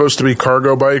bikes aren't supposed to be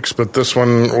cargo bikes, but this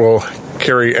one will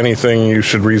carry anything you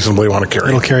should reasonably want to carry.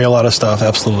 It'll carry a lot of stuff,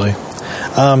 absolutely.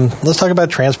 Let's talk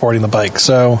about transporting the bike.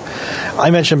 So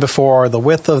I mentioned before, the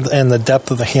width and the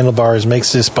depth of the handlebars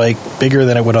makes this bike bigger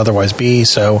than it would otherwise be,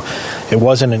 so it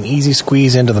wasn't an easy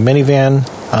squeeze into the minivan.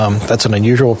 That's an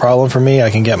unusual problem for me.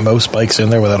 I can get most bikes in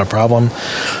there without a problem.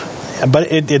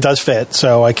 But it does fit,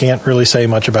 so I can't really say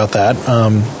much about that.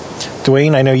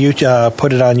 Dwayne, I know you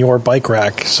put it on your bike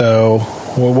rack, so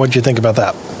what did you think about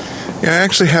that? Yeah, I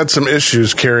actually had some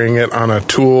issues carrying it on a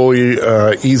Tool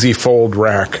Easy Fold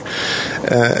rack.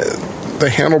 The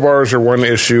handlebars are one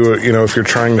issue, if you're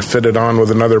trying to fit it on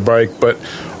with another bike, but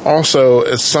also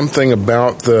it's something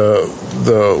about the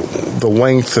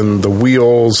length and the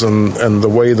wheels and the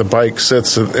way the bike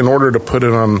sits. In order to put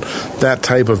it on that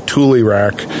type of Thule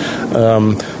rack,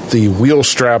 the wheel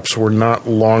straps were not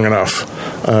long enough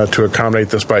to accommodate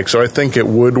this bike. So I think it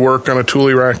would work on a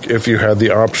Thule rack if you had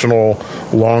the optional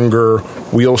longer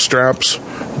wheel straps.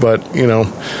 But,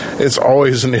 it's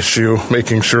always an issue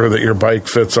making sure that your bike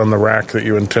fits on the rack that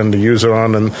you intend to use it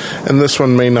on. And this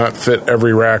one may not fit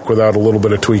every rack without a little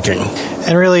bit of tweaking.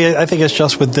 And really, I think it's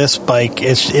just with this bike,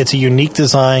 it's a unique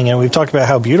design. And we've talked about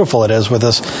how beautiful it is with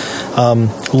this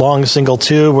long single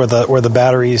tube where the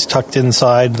battery is tucked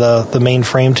inside the main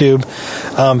frame tube.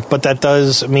 But that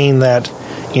does mean that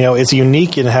it's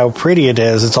unique in how pretty it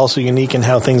is. It's also unique in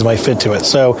how things might fit to it.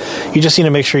 So you just need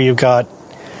to make sure you've got,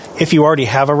 if you already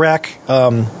have a rack,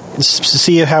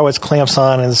 see how it clamps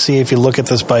on and see if you look at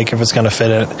this bike if it's going to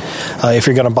fit it. If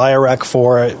you're going to buy a rack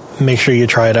for it, make sure you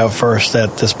try it out first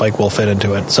that this bike will fit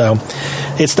into it. So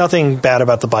it's nothing bad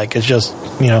about the bike. It's just,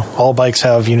 all bikes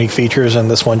have unique features,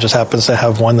 and this one just happens to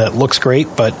have one that looks great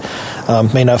but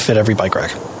may not fit every bike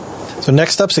rack. So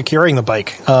next up, securing the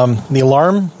bike. The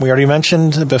alarm, we already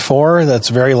mentioned before, that's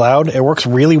very loud. It works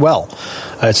really well.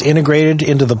 It's integrated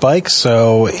into the bike,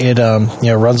 so it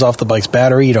runs off the bike's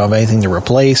battery. You don't have anything to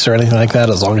replace or anything like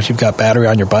that. As long as you've got battery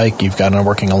on your bike, you've got a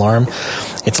working alarm.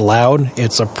 It's loud.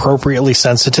 It's appropriately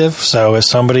sensitive, so if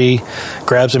somebody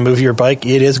grabs and moves your bike,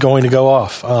 it is going to go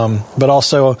off. But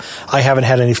also, I haven't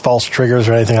had any false triggers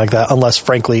or anything like that, unless,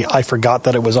 frankly, I forgot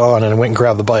that it was on and went and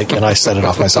grabbed the bike and I set it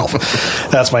off myself.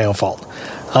 That's my own fault.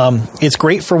 It's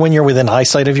great for when you're within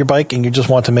eyesight of your bike and you just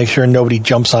want to make sure nobody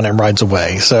jumps on it and rides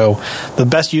away. So the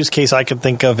best use case I could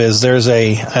think of is there's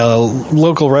a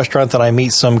local restaurant that I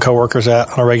meet some coworkers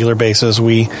at on a regular basis.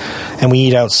 We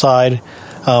eat outside.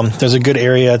 There's a good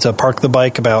area to park the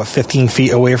bike about 15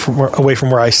 feet away from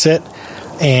where I sit,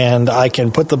 and I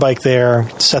can put the bike there,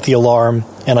 set the alarm,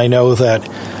 and I know that,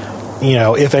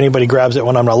 if anybody grabs it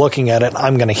when I'm not looking at it,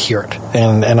 I'm going to hear it,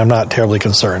 and I'm not terribly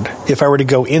concerned. If I were to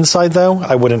go inside, though,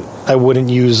 I wouldn't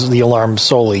use the alarm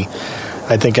solely.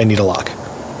 I think I need a lock.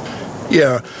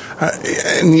 Yeah,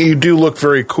 and you do look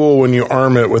very cool when you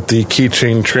arm it with the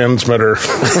keychain transmitter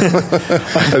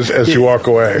as you walk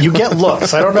away. You get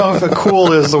looks. I don't know if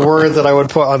cool is the word that I would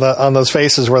put on those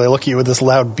faces where they look at you with this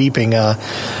loud beeping.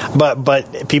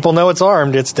 But people know it's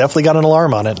armed. It's definitely got an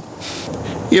alarm on it.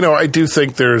 I do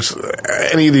think there's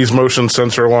any of these motion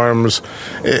sensor alarms,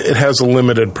 it has a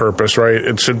limited purpose, right?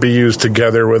 It should be used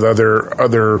together with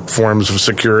other forms of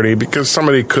security, because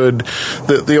somebody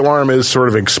the alarm is sort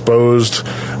of exposed.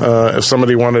 If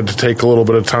somebody wanted to take a little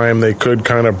bit of time, they could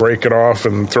kind of break it off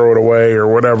and throw it away or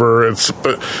whatever.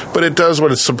 But it does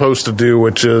what it's supposed to do,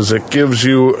 which is it gives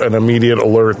you an immediate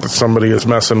alert that somebody is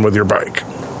messing with your bike.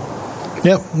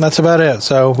 Yep, that's about it.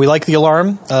 So we like the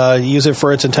alarm, use it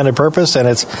for its intended purpose, and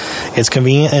it's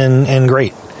convenient and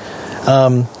great.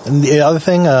 The other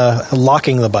thing,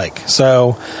 locking the bike.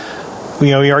 So,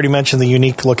 we already mentioned the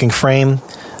unique looking frame.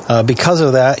 Because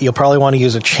of that, you'll probably want to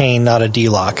use a chain, not a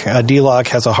D-lock. A D-lock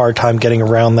has a hard time getting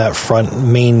around that front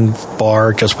main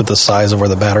bar just with the size of where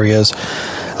the battery is.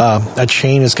 A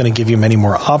chain is going to give you many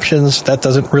more options. That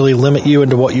doesn't really limit you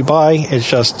into what you buy. It's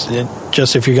just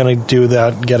if you're going to do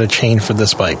that, get a chain for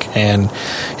this bike, and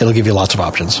it'll give you lots of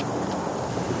options.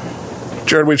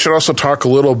 Jared, we should also talk a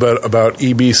little bit about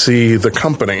EBC, the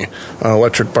company,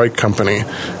 electric bike company,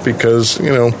 because,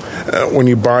 when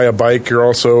you buy a bike, you're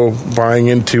also buying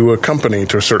into a company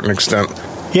to a certain extent.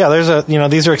 Yeah,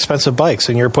 these are expensive bikes,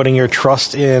 and you're putting your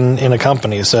trust in a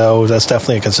company, so that's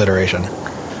definitely a consideration.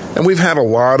 And we've had a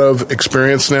lot of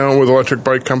experience now with Electric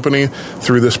Bike Company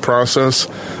through this process.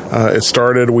 It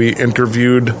started, we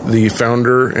interviewed the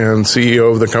founder and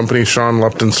CEO of the company, Sean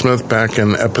Lupton-Smith, back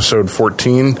in episode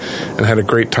 14, and had a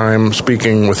great time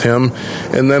speaking with him.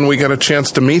 And then we got a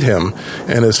chance to meet him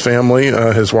and his family,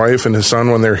 his wife and his son,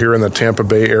 when they're here in the Tampa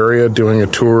Bay area doing a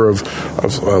tour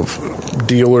of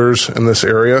dealers in this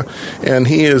area. And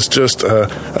he is just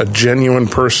a genuine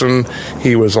person.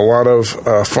 He was a lot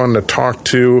of fun to talk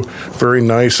to. Very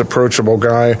nice, approachable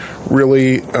guy,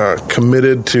 really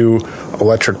committed to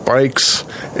electric bikes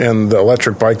and the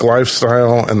electric bike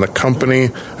lifestyle and the company.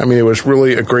 I mean, it was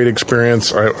really a great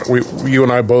experience. You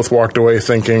and I both walked away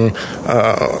thinking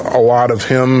a lot of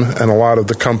him and a lot of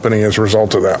the company as a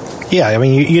result of that. Yeah, I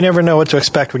mean, you never know what to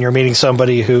expect when you're meeting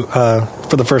somebody who,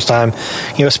 for the first time,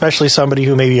 especially somebody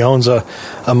who maybe owns a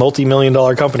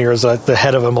multi-million-dollar company or is the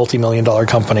head of a multi-million-dollar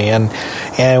company.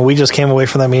 And we just came away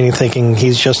from that meeting thinking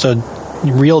he's just a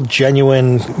real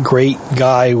genuine great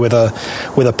guy with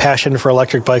a passion for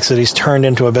electric bikes that he's turned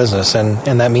into a business,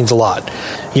 and that means a lot.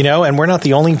 And we're not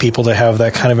the only people to have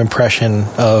that kind of impression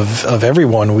of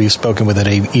everyone we've spoken with at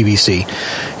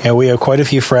EBC. We have quite a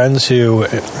few friends who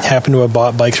happen to have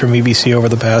bought bikes from EBC over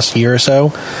the past year or so.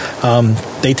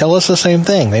 They tell us the same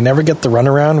thing. They never get the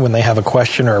runaround when they have a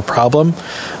question or a problem.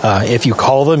 If you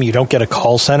call them, you don't get a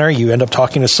call center. You end up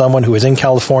talking to someone who is in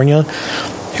California,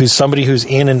 who's somebody who's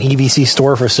in an EBC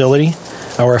store facility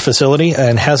or a facility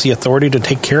and has the authority to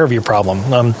take care of your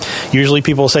problem. Usually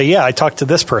people say, yeah, I talked to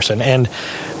this person, and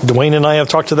Dwayne and I have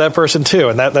talked to that person too.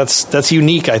 And that's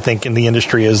unique, I think, in the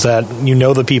industry, is that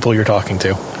the people you're talking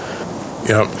to.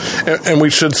 Yeah, and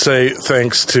we should say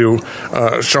thanks to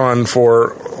Sean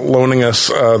for loaning us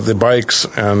the bikes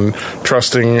and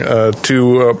trusting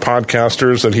two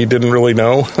podcasters that he didn't really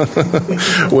know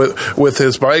with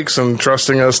his bikes, and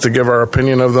trusting us to give our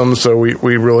opinion of them. So we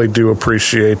really do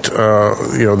appreciate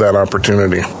that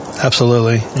opportunity.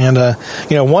 Absolutely. And,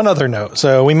 one other note.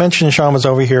 So we mentioned Sean was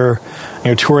over here,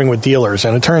 touring with dealers,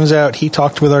 and it turns out he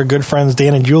talked with our good friends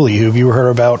Dan and Julie, who you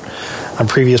heard about on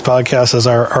previous podcasts as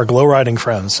our glow riding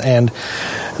friends. And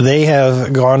they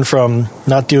have gone from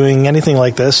not doing anything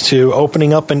like this to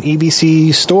opening up an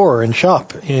EBC store and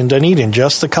shop in Dunedin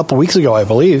just a couple weeks ago, I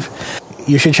believe.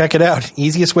 You should check it out.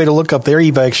 Easiest way to look up their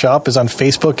e-bike shop is on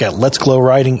Facebook at Let's Glow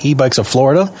Riding E-Bikes of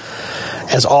Florida.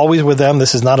 As always with them,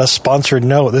 this is not a sponsored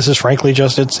note. This is frankly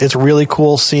just, it's really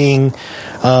cool seeing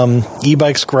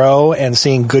e-bikes grow and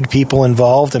seeing good people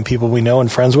involved and people we know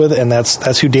and friends with, and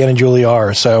that's who Dan and Julie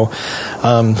are. So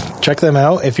check them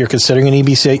out. If you're considering an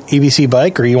EBC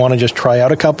bike or you want to just try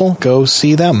out a couple, go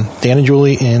see them. Dan and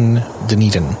Julie in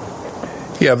Dunedin.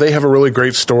 Yeah, they have a really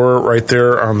great store right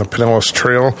there on the Pinellas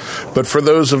Trail. But for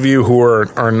those of you who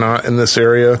are not in this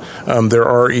area, there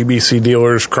are EBC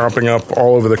dealers cropping up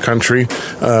all over the country.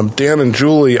 Dan and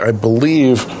Julie, I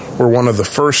believe, were one of the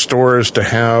first stores to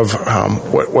have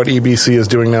what EBC is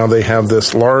doing now. They have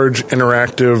this large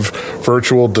interactive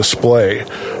virtual display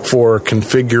for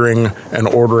configuring and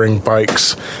ordering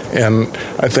bikes. And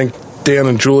I think Dan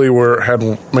and Julie had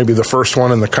maybe the first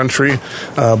one in the country,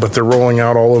 but they're rolling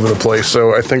out all over the place.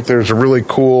 So I think there's a really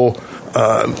cool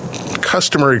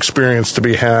customer experience to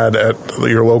be had at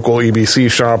your local EBC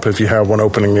shop if you have one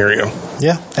opening near you.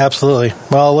 Yeah, absolutely.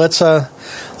 Well, let's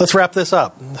wrap this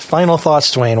up. Final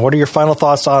thoughts, Dwayne. What are your final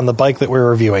thoughts on the bike that we're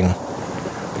reviewing?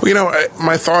 Well,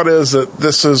 my thought is that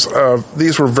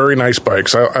these were very nice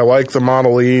bikes. I like the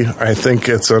Model E. I think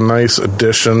it's a nice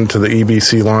addition to the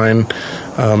EBC line.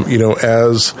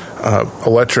 As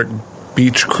electric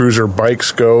beach cruiser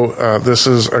bikes go, this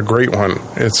is a great one.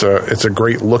 It's a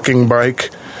great looking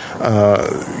bike.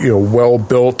 Well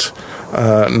built,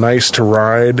 nice to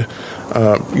ride.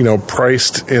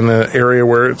 Priced in an area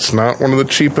where it's not one of the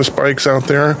cheapest bikes out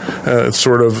there. It's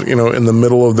sort of, in the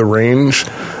middle of the range.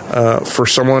 For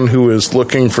someone who is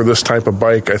looking for this type of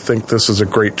bike, I think this is a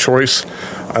great choice.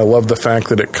 I love the fact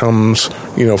that it comes,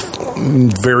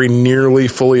 very nearly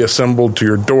fully assembled to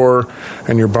your door,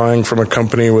 and you're buying from a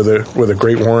company with a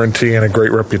great warranty and a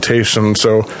great reputation.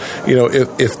 So,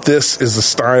 if this is the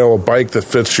style of bike that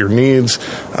fits your needs,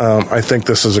 I think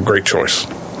this is a great choice.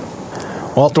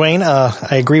 Well, Dwayne,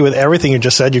 I agree with everything you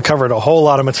just said. You covered a whole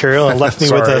lot of material and left me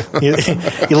you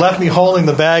left me holding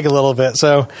the bag a little bit.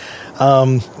 So,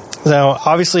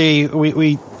 obviously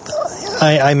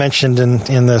I mentioned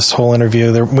in this whole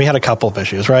interview we had a couple of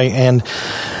issues, right? And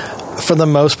for the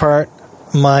most part,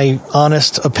 my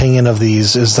honest opinion of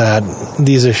these is that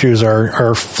these issues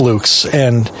are flukes,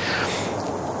 and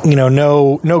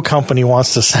no company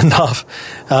wants to send off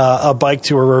a bike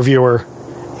to a reviewer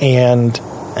and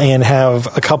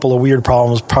have a couple of weird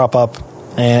problems pop up,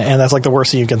 and that's like the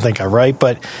worst thing you can think of, right?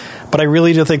 But I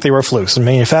really do think they were flukes. And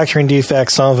manufacturing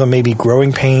defects, some of them may be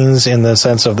growing pains in the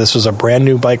sense of this was a brand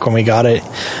new bike when we got it.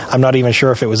 I'm not even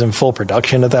sure if it was in full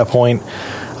production at that point.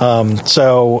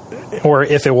 Or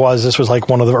if it was, this was like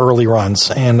one of the early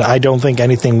runs. And I don't think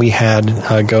anything we had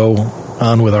go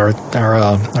on with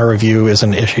our review is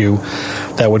an issue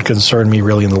that would concern me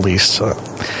really in the least.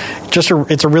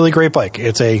 It's a really great bike.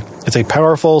 It's a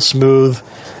powerful, smooth,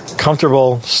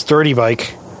 comfortable, sturdy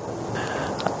bike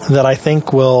that I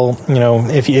think will,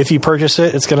 if you purchase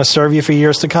it, it's going to serve you for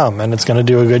years to come, and it's going to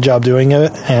do a good job doing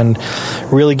it and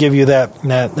really give you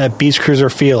that beach cruiser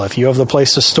feel. If you have the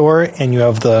place to store it and you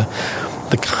have the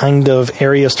kind of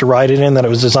areas to ride it in that it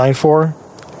was designed for,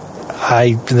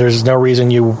 there's no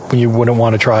reason you wouldn't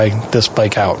want to try this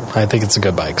bike out. I think it's a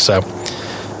good bike. So.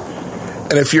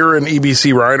 And if you're an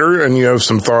EBC rider and you have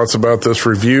some thoughts about this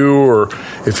review, or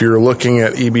if you're looking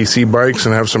at EBC bikes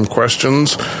and have some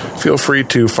questions, feel free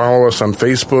to follow us on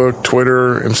Facebook,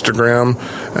 Twitter, Instagram,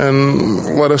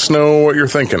 and let us know what you're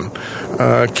thinking.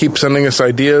 Keep sending us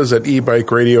ideas at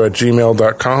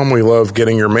ebikeradio@gmail.com. We love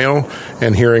getting your mail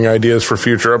and hearing ideas for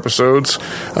future episodes.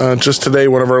 Just today,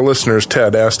 one of our listeners,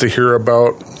 Ted, asked to hear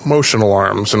about motion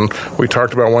alarms, and we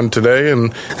talked about one today.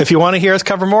 And if you want to hear us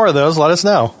cover more of those, let us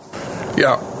know.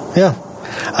 Yeah.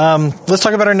 Let's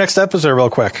talk about our next episode real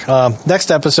quick.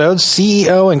 Next episode,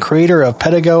 CEO and creator of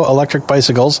Pedego Electric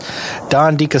Bicycles,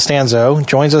 Don DiCostanzo,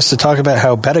 joins us to talk about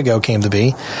how Pedego came to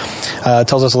be.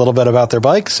 Tells us a little bit about their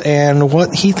bikes and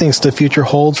what he thinks the future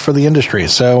holds for the industry.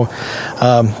 So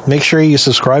make sure you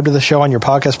subscribe to the show on your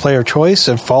podcast player of choice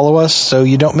and follow us so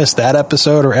you don't miss that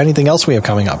episode or anything else we have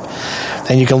coming up.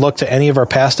 And you can look to any of our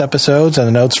past episodes and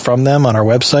the notes from them on our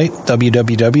website,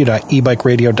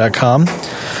 www.ebikeradio.com.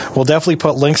 We'll definitely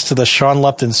put links to the Sean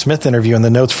Lupton-Smith interview in the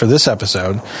notes for this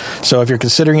episode. So if you're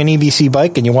considering an EBC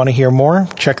bike and you want to hear more,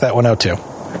 check that one out too.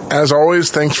 As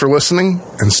always, thanks for listening,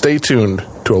 and stay tuned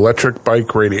to Electric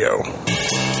Bike Radio.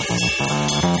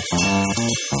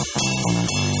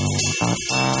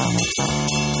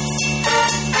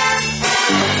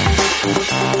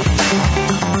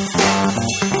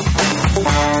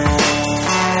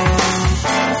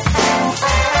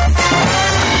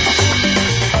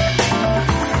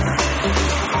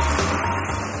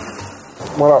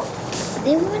 What up?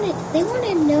 They want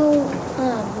to know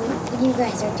what you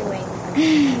guys are doing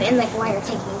and why you're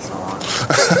taking so long.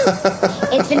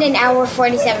 It's been an hour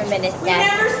 47 minutes now. We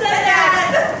never said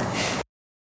that.